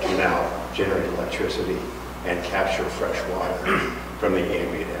cells that can now generate electricity and capture fresh water from the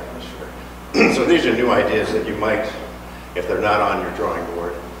ambient atmosphere. So these are new ideas that you might, if they're not on your drawing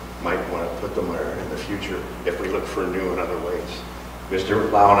board, might want to put them there in the future if we look for new and other ways.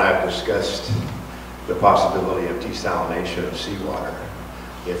 Mr. Lau and I have discussed the possibility of desalination of seawater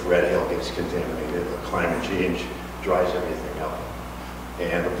if Red Hill gets contaminated or climate change dries everything up.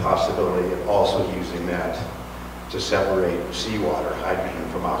 And the possibility of also using that to separate seawater, hydrogen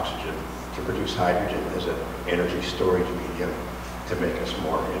from oxygen, to produce hydrogen as an energy storage medium to make us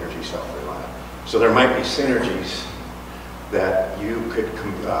more energy self-reliant. So there might be synergies that you could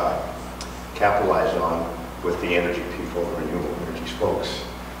capitalize on with the energy people, the renewable energies folks.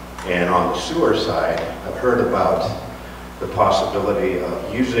 And on the sewer side, I've heard about the possibility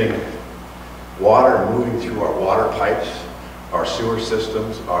of using water moving through our water pipes, our sewer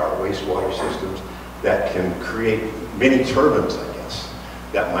systems, our wastewater systems, that can create mini turbines, I guess,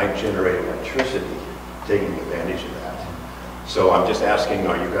 that might generate electricity, taking advantage of that. So I'm just asking,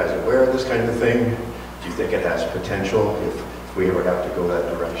 are you guys aware of this kind of thing? Do you think it has potential if we ever have to go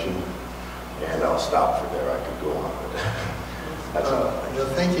that direction? And I'll stop for there. I could go on, but that's all.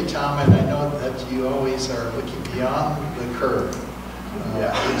 Thank you, Tom, and I know that you always are looking beyond the curve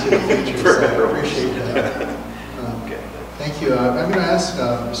into the future, so I appreciate that. Okay. Thank you. I'm going to ask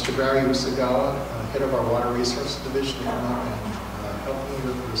Mr. Barry Usagawa, head of our Water Resources Division, to come up and help me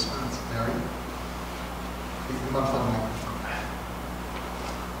with the response. Barry, you can come up on the microphone.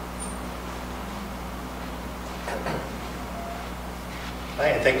 Hi,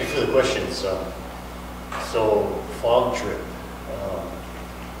 and thank you for the questions. So, fog drip.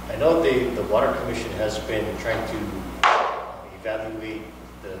 I know the Water Commission has been trying to evaluate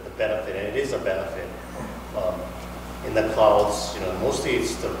the benefit, and it is a benefit. In the clouds, mostly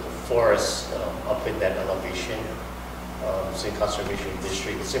it's the forest up in that elevation. It's in conservation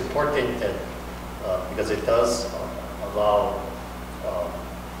district. It's important that because it does allow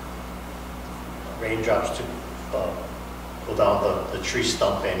raindrops to go down the tree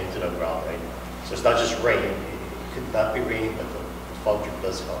stump and into the ground, right? So it's not just rain. It could not be raining, but the fog drip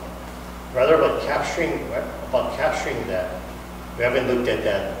does help. Rather about capturing that, we haven't looked at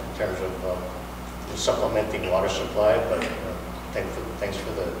that in terms of supplementing water supply, but thanks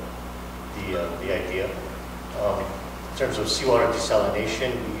for the idea. In terms of seawater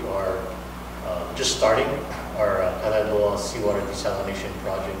desalination, we are just starting our Kalaloa seawater desalination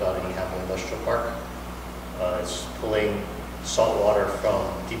project out in Kapolei Industrial Park. It's pulling salt water from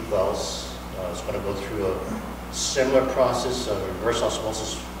deep wells. It's going to go through a similar process of reverse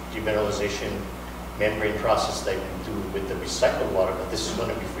osmosis demineralization membrane process that you do with the recycled water, but this is going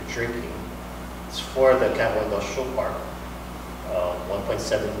to be for drinking. It's for the Kapolei Industrial Park,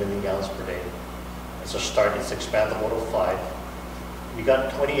 1.7 million gallons per day. It's a start. It's expandable to 5. We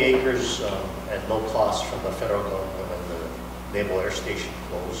got 20 acres at low cost from the federal government when the Naval Air Station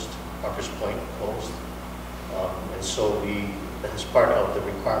closed, Parker's Point closed. And so as part of the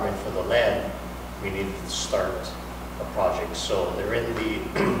requirement for the land, we needed to start a project. So they're in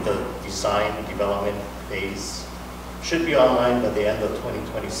the design development phase. Should be online by the end of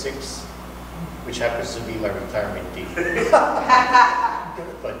 2026, which happens to be my retirement date.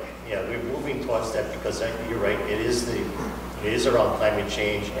 But yeah, we're moving towards that because you're right. It is around climate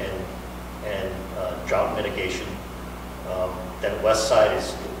change and drought mitigation. That west side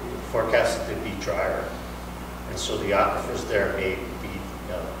is forecasted to be drier, and so the aquifers there may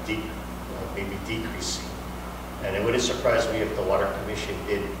be decreasing. And it wouldn't surprise me if the Water Commission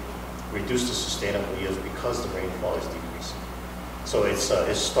did reduce the sustainable yields because the rainfall is decreasing. So it's a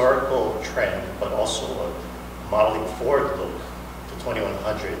historical trend, but also a modeling forward look to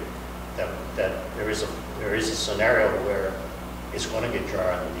 2100 that there is a scenario where it's going to get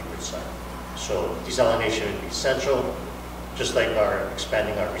drier on the leeward side. So desalination would be essential, just like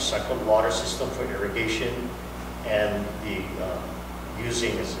expanding our recycled water system for irrigation and the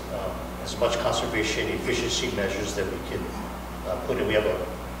using as much conservation efficiency measures that we can put in. We have a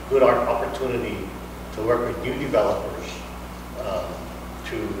good opportunity to work with new developers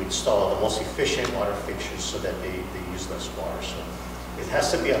to install the most efficient water fixtures so that they use less water. So it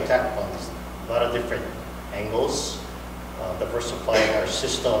has to be attacked on a lot of different angles. Diversifying our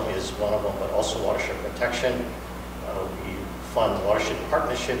system is one of them, but also watershed protection. We fund watershed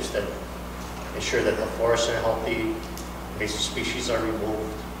partnerships that ensure that the forests are healthy, invasive species are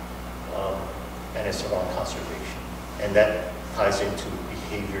removed, and it's around conservation. And that ties into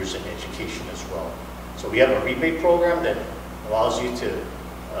behaviors and education as well. So we have a rebate program that allows you to,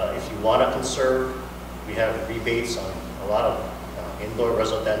 if you want to conserve, we have rebates on a lot of indoor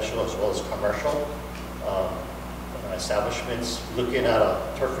residential as well as commercial. establishments, looking at a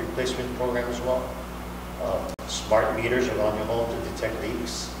turf replacement program as well. Smart meters around your home to detect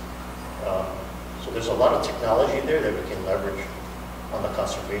leaks. So there's a lot of technology there that we can leverage on the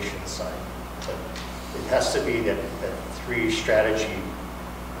conservation side. But it has to be that three strategy,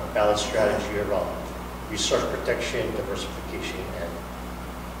 balanced strategy around resource protection, diversification, and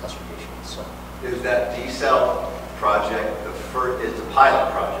conservation. So Is that desal project the first, is the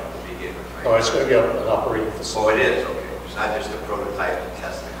pilot project to begin with, right? oh, it's going to be an operating Oh, facility. it is, okay. It's not just a prototype to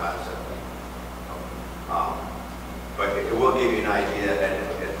test the concept. But it will give you an idea,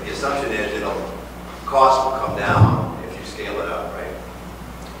 and the assumption is cost will come down if you scale it up, right?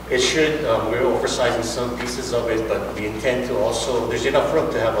 It should. We're oversizing some pieces of it, but we intend to also, there's enough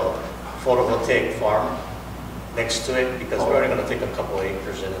room to have a photovoltaic farm next to it, because we're only going to take a couple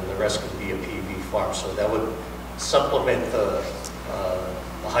acres and then the rest could be a PV farm. So that would supplement the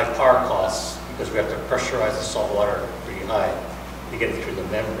high power costs, because we have to pressurize the salt water pretty high to get it through the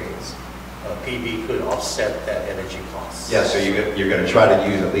membranes. PV could offset that energy cost. Yeah, so you're going to try to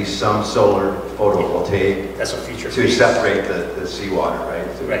use at least some solar photovoltaic That's a feature. to separate the seawater, right?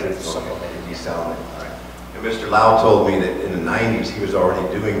 Right, To supplement. desalinate. All right. And Mr. Lau told me that in the 90s he was already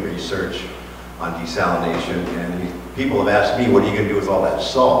doing research on desalination, and people have asked me, what are you going to do with all that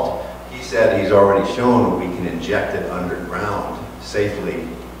salt? He said he's already shown we can inject it underground safely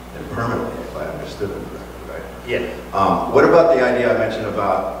and permanently, if I understood him correctly, right? Yeah. What about the idea I mentioned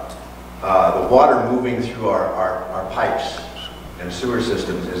about the water moving through our pipes and sewer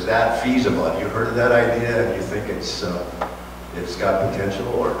systems? Is that feasible? Have you heard of that idea? Do you think it's got potential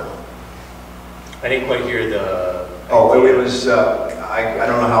or no? I didn't quite hear the... Oh, it was, I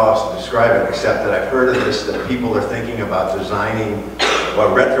don't know how else to describe it, except that I've heard of this, that people are thinking about designing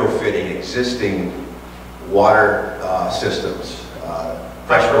or retrofitting existing water systems,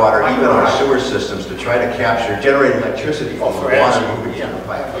 fresh water, even our sewer systems, to try to generate electricity from the water moving through the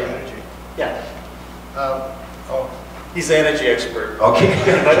pipe. Yeah. He's an energy expert. Okay.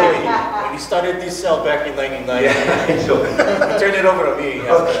 By the way, when he started this cell back in 1990, Yeah. So- he turned it over to me.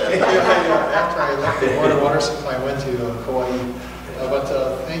 Okay. After I left the water supply, I went to Kauai. But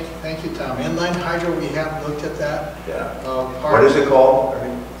thank you, Tom. Inline hydro, we have looked at that. Yeah. Part What is it called?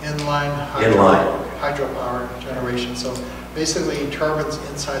 Inline hydropower generation. So basically turbines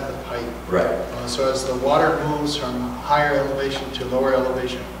inside the pipe. Right. So as the water moves from higher elevation to lower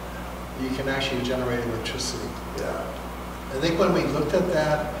elevation, you can actually generate electricity. Yeah. I think when we looked at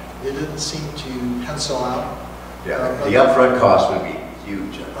that, it didn't seem to pencil out. Yeah. The upfront cost would be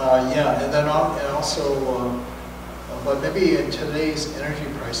huge. Yeah, and then also, but maybe in today's energy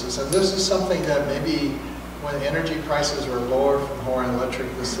prices, and this is something that maybe when energy prices were lower from Hawaiian Electric,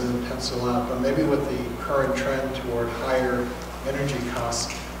 this didn't pencil out, but maybe with the current trend toward higher energy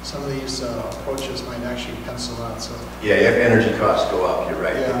costs, some of these approaches might actually pencil out. So Yeah, if energy costs go up, you're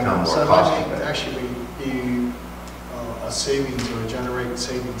right, they yeah, become more so it cost might effective. actually be a savings or generate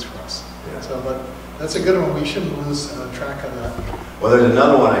savings for us. Yeah. So, but that's a good one. We shouldn't lose track of that. Well, there's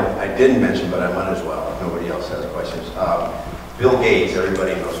another one I didn't mention, but I might as well, if nobody else has questions. Bill Gates,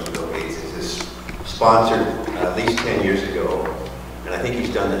 everybody knows who Bill Gates is, is sponsored at least 10 years ago, and I think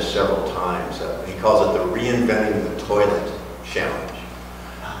he's done this several times. He calls it the Reinventing the Toilet Challenge.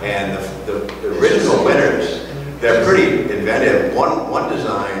 And the original winners, they're pretty inventive. One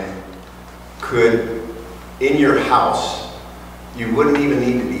design could, in your house, you wouldn't even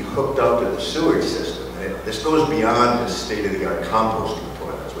need to be hooked up to the sewage system. This goes beyond the state-of-the-art composting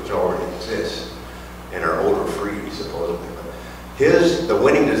toilets, which already exist and are odor-free, supposedly. But the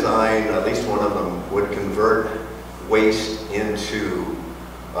winning design, at least one of them, would convert waste into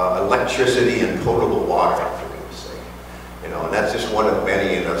electricity and potable water, for goodness sake. You know, and that's just one of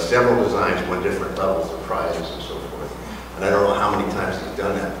many, and several designs won different levels of prizes and so forth. And I don't know how many times he's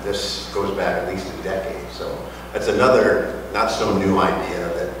done that. This goes back at least a decade. So that's another not so new idea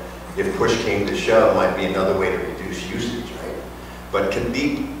that if push came to shove might be another way to reduce usage, right? But can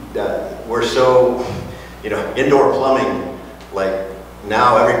be, we're so, you know, indoor plumbing, like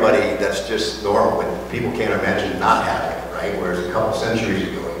now everybody, that's just normal, and people can't imagine not having it, right? Whereas a couple centuries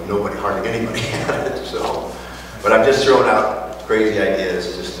ago, hardly anybody had it, so. But I'm just throwing out crazy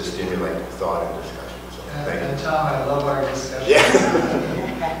ideas just to stimulate thought and discussion, so thank And you. Tom, I love our discussion.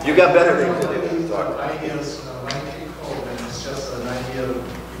 Yeah. You got better things to do. These ideas might take hold, and it's just an idea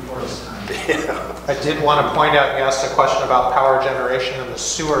before its time. I did want to point out, you asked a question about power generation in the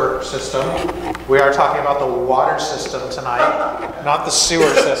sewer system. We are talking about the water system tonight, not the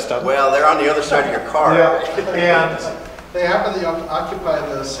sewer system. Well, they're on the other side of your car. Yeah, and They happen to occupy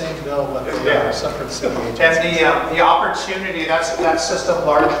the same bill, but they are separate city agencies. And the opportunity, that system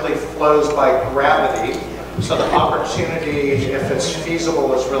largely flows by gravity. So the opportunity, if it's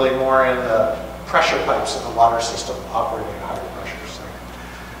feasible, is really more in the pressure pipes in the water system operating at higher pressure. So,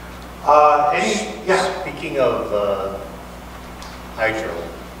 Speaking of hydro,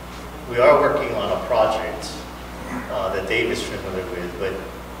 we are working on a project that Dave is familiar with, but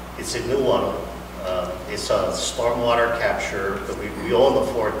it's a new one. It's a stormwater capture, but we own the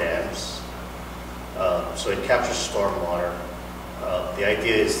 4 dams, so it captures stormwater. The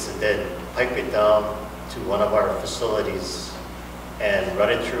idea is to then pipe it down to one of our facilities and run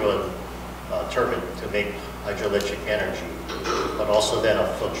it through a turbine to make hydroelectric energy, but also then a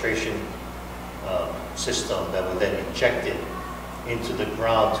filtration system that will then inject it into the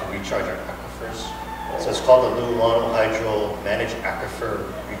ground to recharge our aquifers. So it's called the Lulano Hydro Managed Aquifer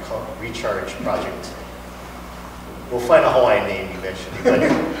Recharge Project. We'll find a Hawaiian name eventually,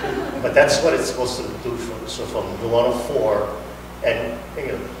 but that's what it's supposed to do. So from Lulano 4, and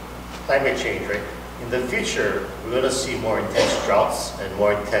climate change, right? In the future, we're going to see more intense droughts and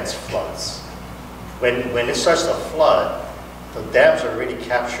more intense floods. When it starts to flood, the dams already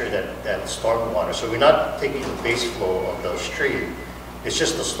capture that storm water. So we're not taking the base flow of the stream. It's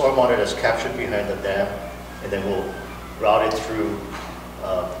just the storm water that's captured behind the dam, and then we'll route it through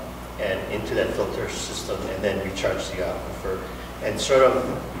and into that filter system, and then recharge the aquifer, and sort of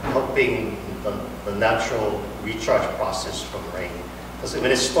helping the natural recharge process from rain. Because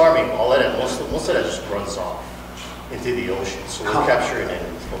when it's storming, all of that, most of that just runs off into the ocean. So we'll capture it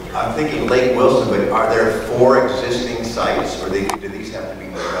and filter it. I'm thinking Lake Wilson, but are there 4 existing sites, or do these have to be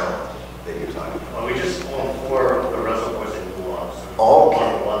developed that you're talking about? Well, we just own 4 of the reservoirs in Guam. So Oh,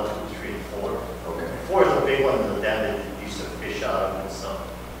 okay. 1, 2, 3, and 4. Okay. 4 is the big one, the dam that you used to fish out of and stuff.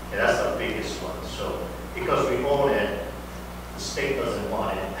 And that's the biggest one. So because we own it, the state doesn't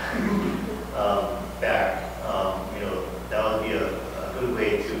want it back. That would be a good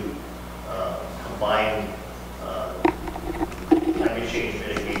way to combine climate change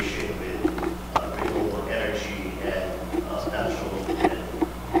mitigation with renewable energy and natural and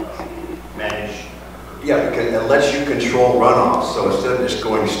manage. Yeah, because it lets you control runoff, so instead of just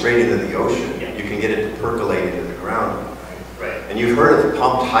going straight into the ocean, Yeah. you can get it to percolate into the ground. Right. And you've heard of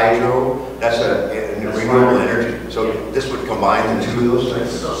pumped hydro, that's a renewable energy. So Yeah. this would combine the 2 of those This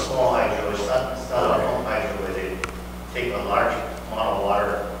things? is a small hydro. It's not a pump hydro where they take a large amount of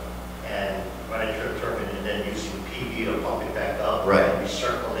water and run it through a turbine and then using PV to pump it back up. Right. And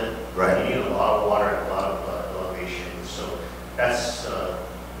recircle it. Right. You need a lot of water and a lot of elevation. So that's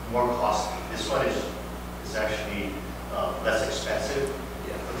more costly. This one is actually less expensive.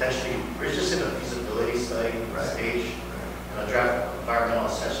 Yeah. Potentially, we're just in a feasibility study stage. And a draft environmental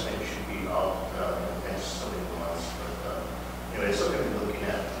assessment should be out in the next several months. But anyway, it's something we're looking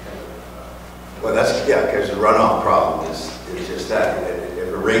at. Well, that's, yeah, because the runoff problem is just that. If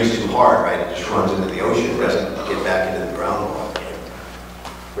it rains too hard, right, it just runs into the ocean, it doesn't get back into the groundwater.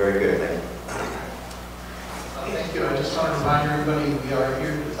 Very good, thank you. Thank you. I just want to remind everybody, we are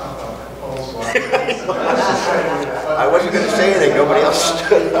here to talk about proposal. I wasn't going to say anything, nobody else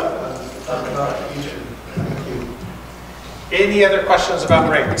stood up. Talk about the future. Thank you. any other questions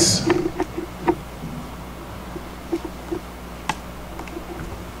about rates?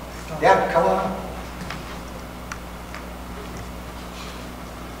 Yeah, come on.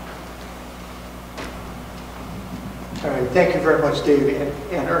 All right, thank you very much, Dave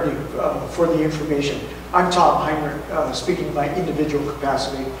and Ernie, for the information. I'm Tom Heinrich, speaking in my individual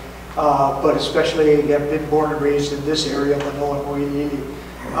capacity, but especially have been born and raised in this area, Manoa, Moeini.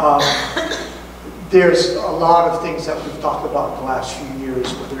 There's a lot of things that we've talked about in the last few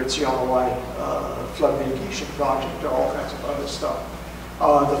years, whether it's the ROI flood mitigation project or all kinds of other stuff.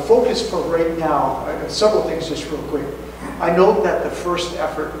 The focus for right now, several things just real quick. I note that the first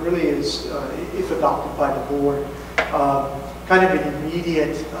effort really is, if adopted by the board, kind of an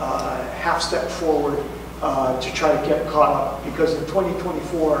immediate half step forward to try to get caught up, because in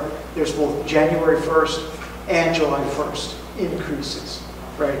 2024 there's both January 1st and July 1st increases,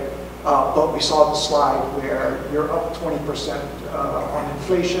 right? But we saw the slide where you're up 20% on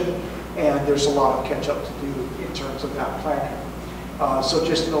inflation, and there's a lot of catch up to do in terms of that planning. So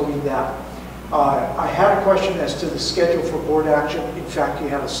just noting that. I had a question as to the schedule for board action. In fact, you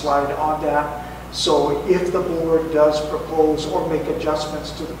had a slide on that. So if the board does propose or make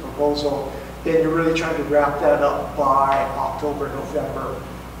adjustments to the proposal, then you're really trying to wrap that up by October, November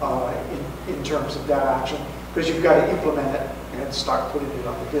in terms of that action, because you've got to implement it and start putting it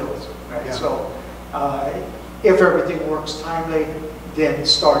on the bills, right? Yeah. So if everything works timely, then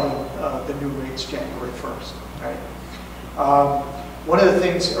starting the new rates January 1st, right? One of the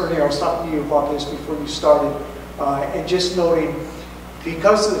things, Ernie, I was talking to you about this before you started, and just noting,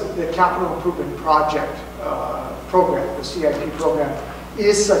 because the capital improvement project program, the CIP program,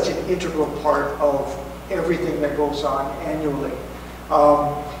 is such an integral part of everything that goes on annually.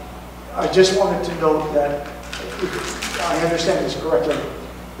 I just wanted to note that, if I understand this correctly,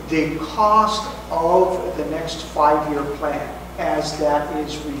 the cost of the next 5-year plan, as that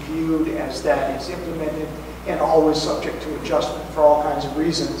is reviewed, as that is implemented, and always subject to adjustment for all kinds of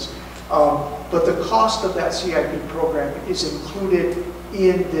reasons, but the cost of that CIP program is included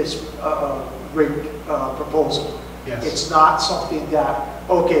in this rate proposal. Yes. It's not something that,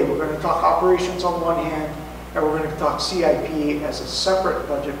 okay, we're going to talk operations on one hand, and we're going to talk CIP as a separate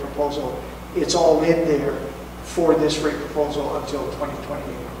budget proposal. It's all in there for this rate proposal until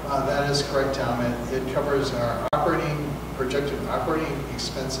 2028. That is correct, Tom. It covers our projected operating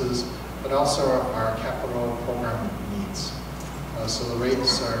expenses, but also our capital program needs. So the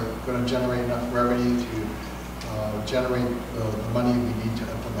rates are going to generate enough revenue to generate the money we need to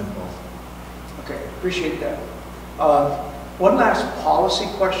implement both. Okay, appreciate that. One last policy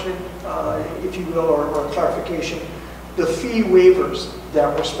question, if you will, or clarification. The fee waivers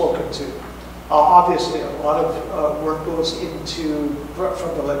that were spoken to. Obviously, a lot of work goes into,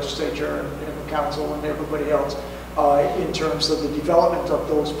 from the legislature and the council and everybody else, in terms of the development of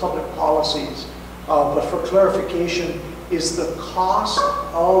those public policies. But for clarification, is the cost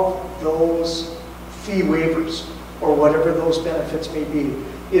of those fee waivers, or whatever those benefits may be,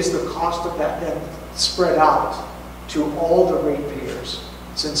 is the cost of that then spread out to all the ratepayers?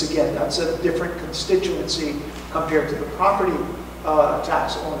 Since again, that's a different constituency compared to the property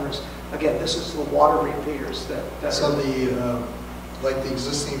tax owners. Again, this is the water ratepayers that So like the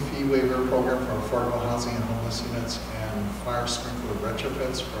existing fee waiver program for affordable housing and homeless units and fire sprinkler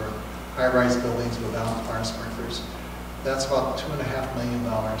retrofits for high-rise buildings without fire sprinklers, that's about $2.5 million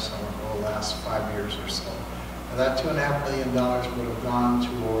over the last 5 years or so. And that $2.5 million would have gone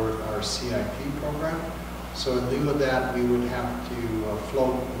toward our CIP program. So in lieu of that, we would have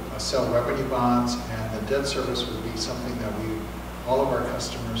to sell revenue bonds, and the debt service would be something that all of our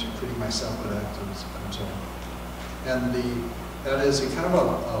customers, including myself, would have to absorb. And that is a kind of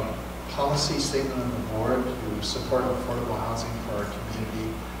a policy statement of the board to support affordable housing for our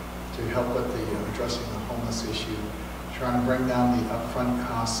community, to help with addressing the homeless issue, trying to bring down the upfront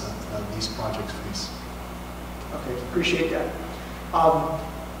costs that these projects face. Okay, appreciate that.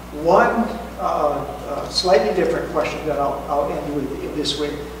 One slightly different question that I'll end with in this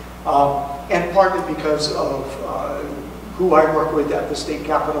way, and partly because of who I work with at the state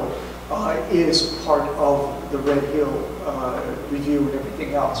capitol is part of the Red Hill review and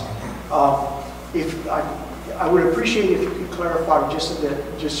everything else. If I would appreciate if you could clarify just a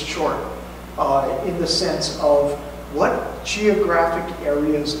bit, just short, in the sense of what geographic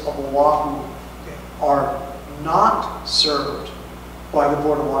areas of Oahu are not served by the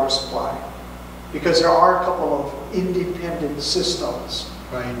Board of Water Supply, because there are a couple of independent systems,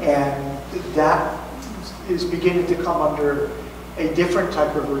 Right. and that is beginning to come under a different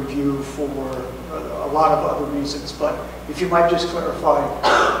type of review for a lot of other reasons. But if you might just clarify,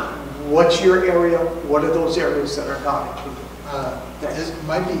 what's your area? What are those areas that are not included? It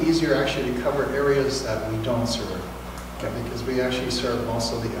might be easier actually to cover areas that we don't serve, because we actually serve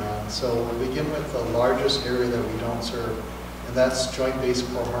most of the island. So we'll begin with the largest area that we don't serve, and that's Joint Base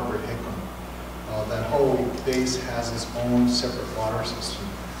Pearl Harbor Hickam. That whole base has its own separate water system.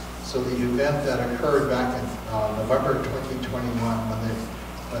 So the event that occurred back in November 2021,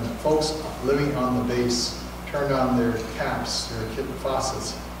 when folks living on the base turned on their taps, their kitchen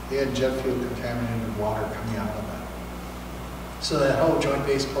faucets, they had jet fuel contaminated water coming out of that. So that whole Joint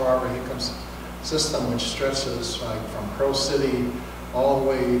Base Pearl Harbor Hickam system, which stretches like from Pearl City all the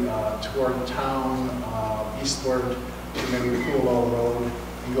way toward town, eastward to maybe Pulo Road,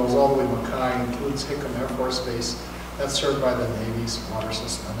 and goes all the way to Mackay, includes Hickam Air Force Base. That's served by the Navy's water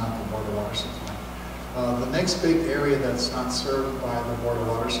system and not the Board of Water Supply. The next big area that's not served by the Board of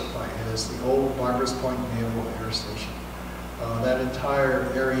Water Supply is the old Barbers Point Naval Air Station. That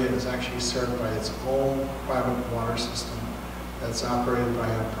entire area is actually served by its own private water system that's operated by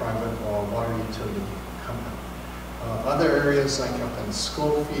a private water utility company. Other areas like up in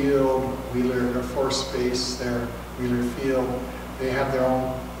Schofield, Wheeler Air Force Base there, Wheeler Field, they have their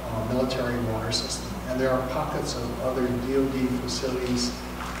own military water system. And there are pockets of other DoD facilities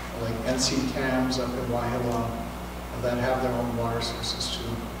like NC TAMS up in Waihala that have their own water sources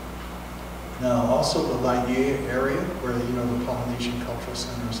too. Now also the Laie area where the Polynesian Cultural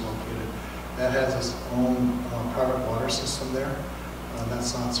Center is located, that has its own private water system there.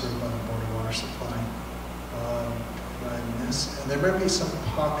 That's not served by the Board of Water Supply. I miss? And there might be some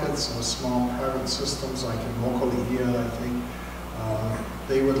pockets of small private systems, like in Mokolia, I think.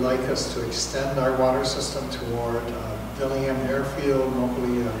 They would like us to extend our water system toward Dillingham Airfield,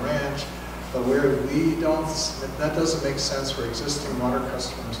 Mokolia Ranch, but that doesn't make sense for existing water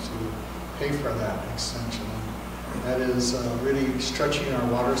customers to pay for that extension. That is really stretching our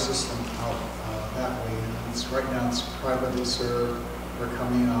water system out that way. And right now it's privately served. We're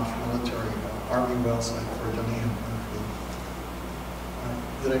coming off military Army wells like for Dillingham Airfield.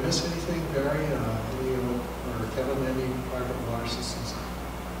 Did I miss anything, Barry? Or Kevin, any private water systems?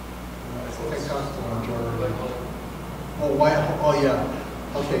 I think I talked to majority. Oh,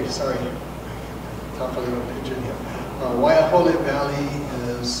 yeah. Okay, sorry. Kapolei Hale. Waiahole Valley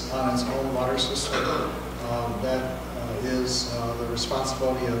is on its own water system. That is the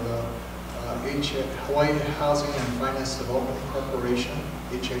responsibility of the Hawaii Housing and Finance Development Corporation,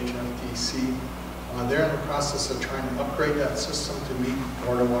 HHFDC. They're in the process of trying to upgrade that system to meet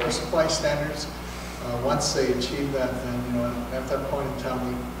Board of Water Supply standards. Once they achieve that, then at that point in time,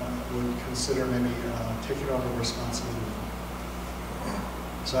 we would consider maybe taking over responsibility.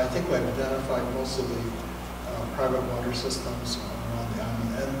 So I think we've identified most of the private water systems around the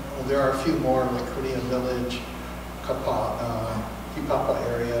island. And there are a few more, like Kunia Village, Kipapa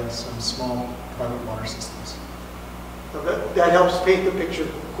area, some small private water systems. So that helps paint the picture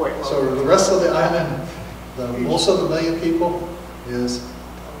quite well. So the rest of the island, most of the million people is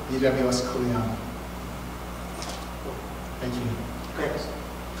BWS Kuleana. Thank you. Thanks.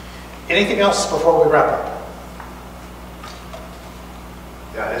 Anything else before we wrap up?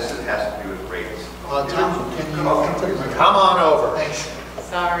 Yeah, this has to do with rates. Tom, can you Come on over. Thanks.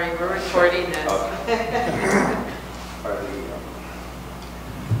 Sorry, we're recording this.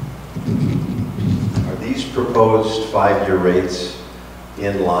 Are these proposed 5-year rates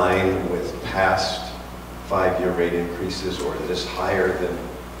in line with past 5-year rate increases, or is this higher than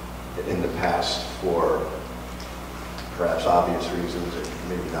in the past for perhaps obvious reasons, or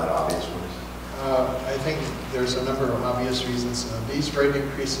maybe not obvious ones? I think there's a number of obvious reasons. These rate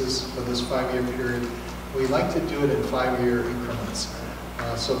increases for this 5-year period, we like to do it in 5-year increments,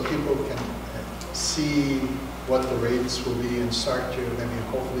 so people can see what the rates will be and start to maybe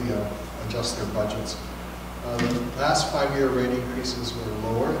hopefully adjust their budgets. The last 5-year rate increases were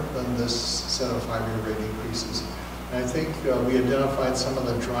lower than this set of 5-year rate increases. And I think we identified some of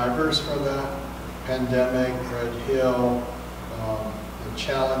the drivers for that: pandemic, Red Hill, the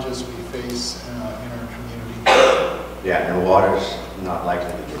challenges we face in our community. Yeah, and water's not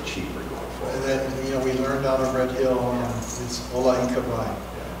likely to get cheaper going forward. And then, we learned out of Red Hill, it's Ola Inkabai.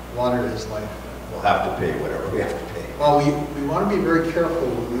 Water is life. We'll have to pay whatever we have to pay. Well, we want to be very careful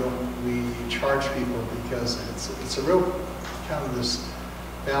when we charge people, because it's a real kind of this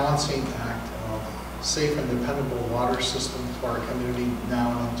balancing act of safe and dependable water system for our community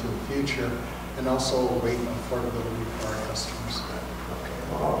now and into the future, and also rate affordability for our customers.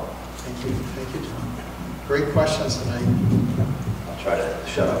 Wow. Thank you, Tom. Great questions tonight. I'll try to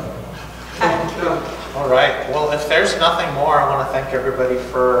shut up. All right. Well, if there's nothing more, I want to thank everybody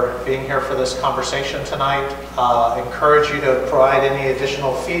for being here for this conversation tonight. Encourage you to provide any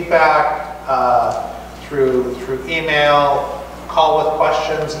additional feedback through email, call with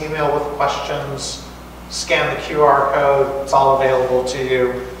questions, email with questions, scan the QR code. It's all available to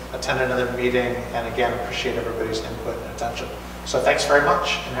you. Attend another meeting, and again, appreciate everybody's input and attention. So thanks very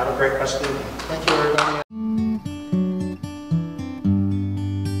much, and have a great rest of the evening. Thank you, everybody.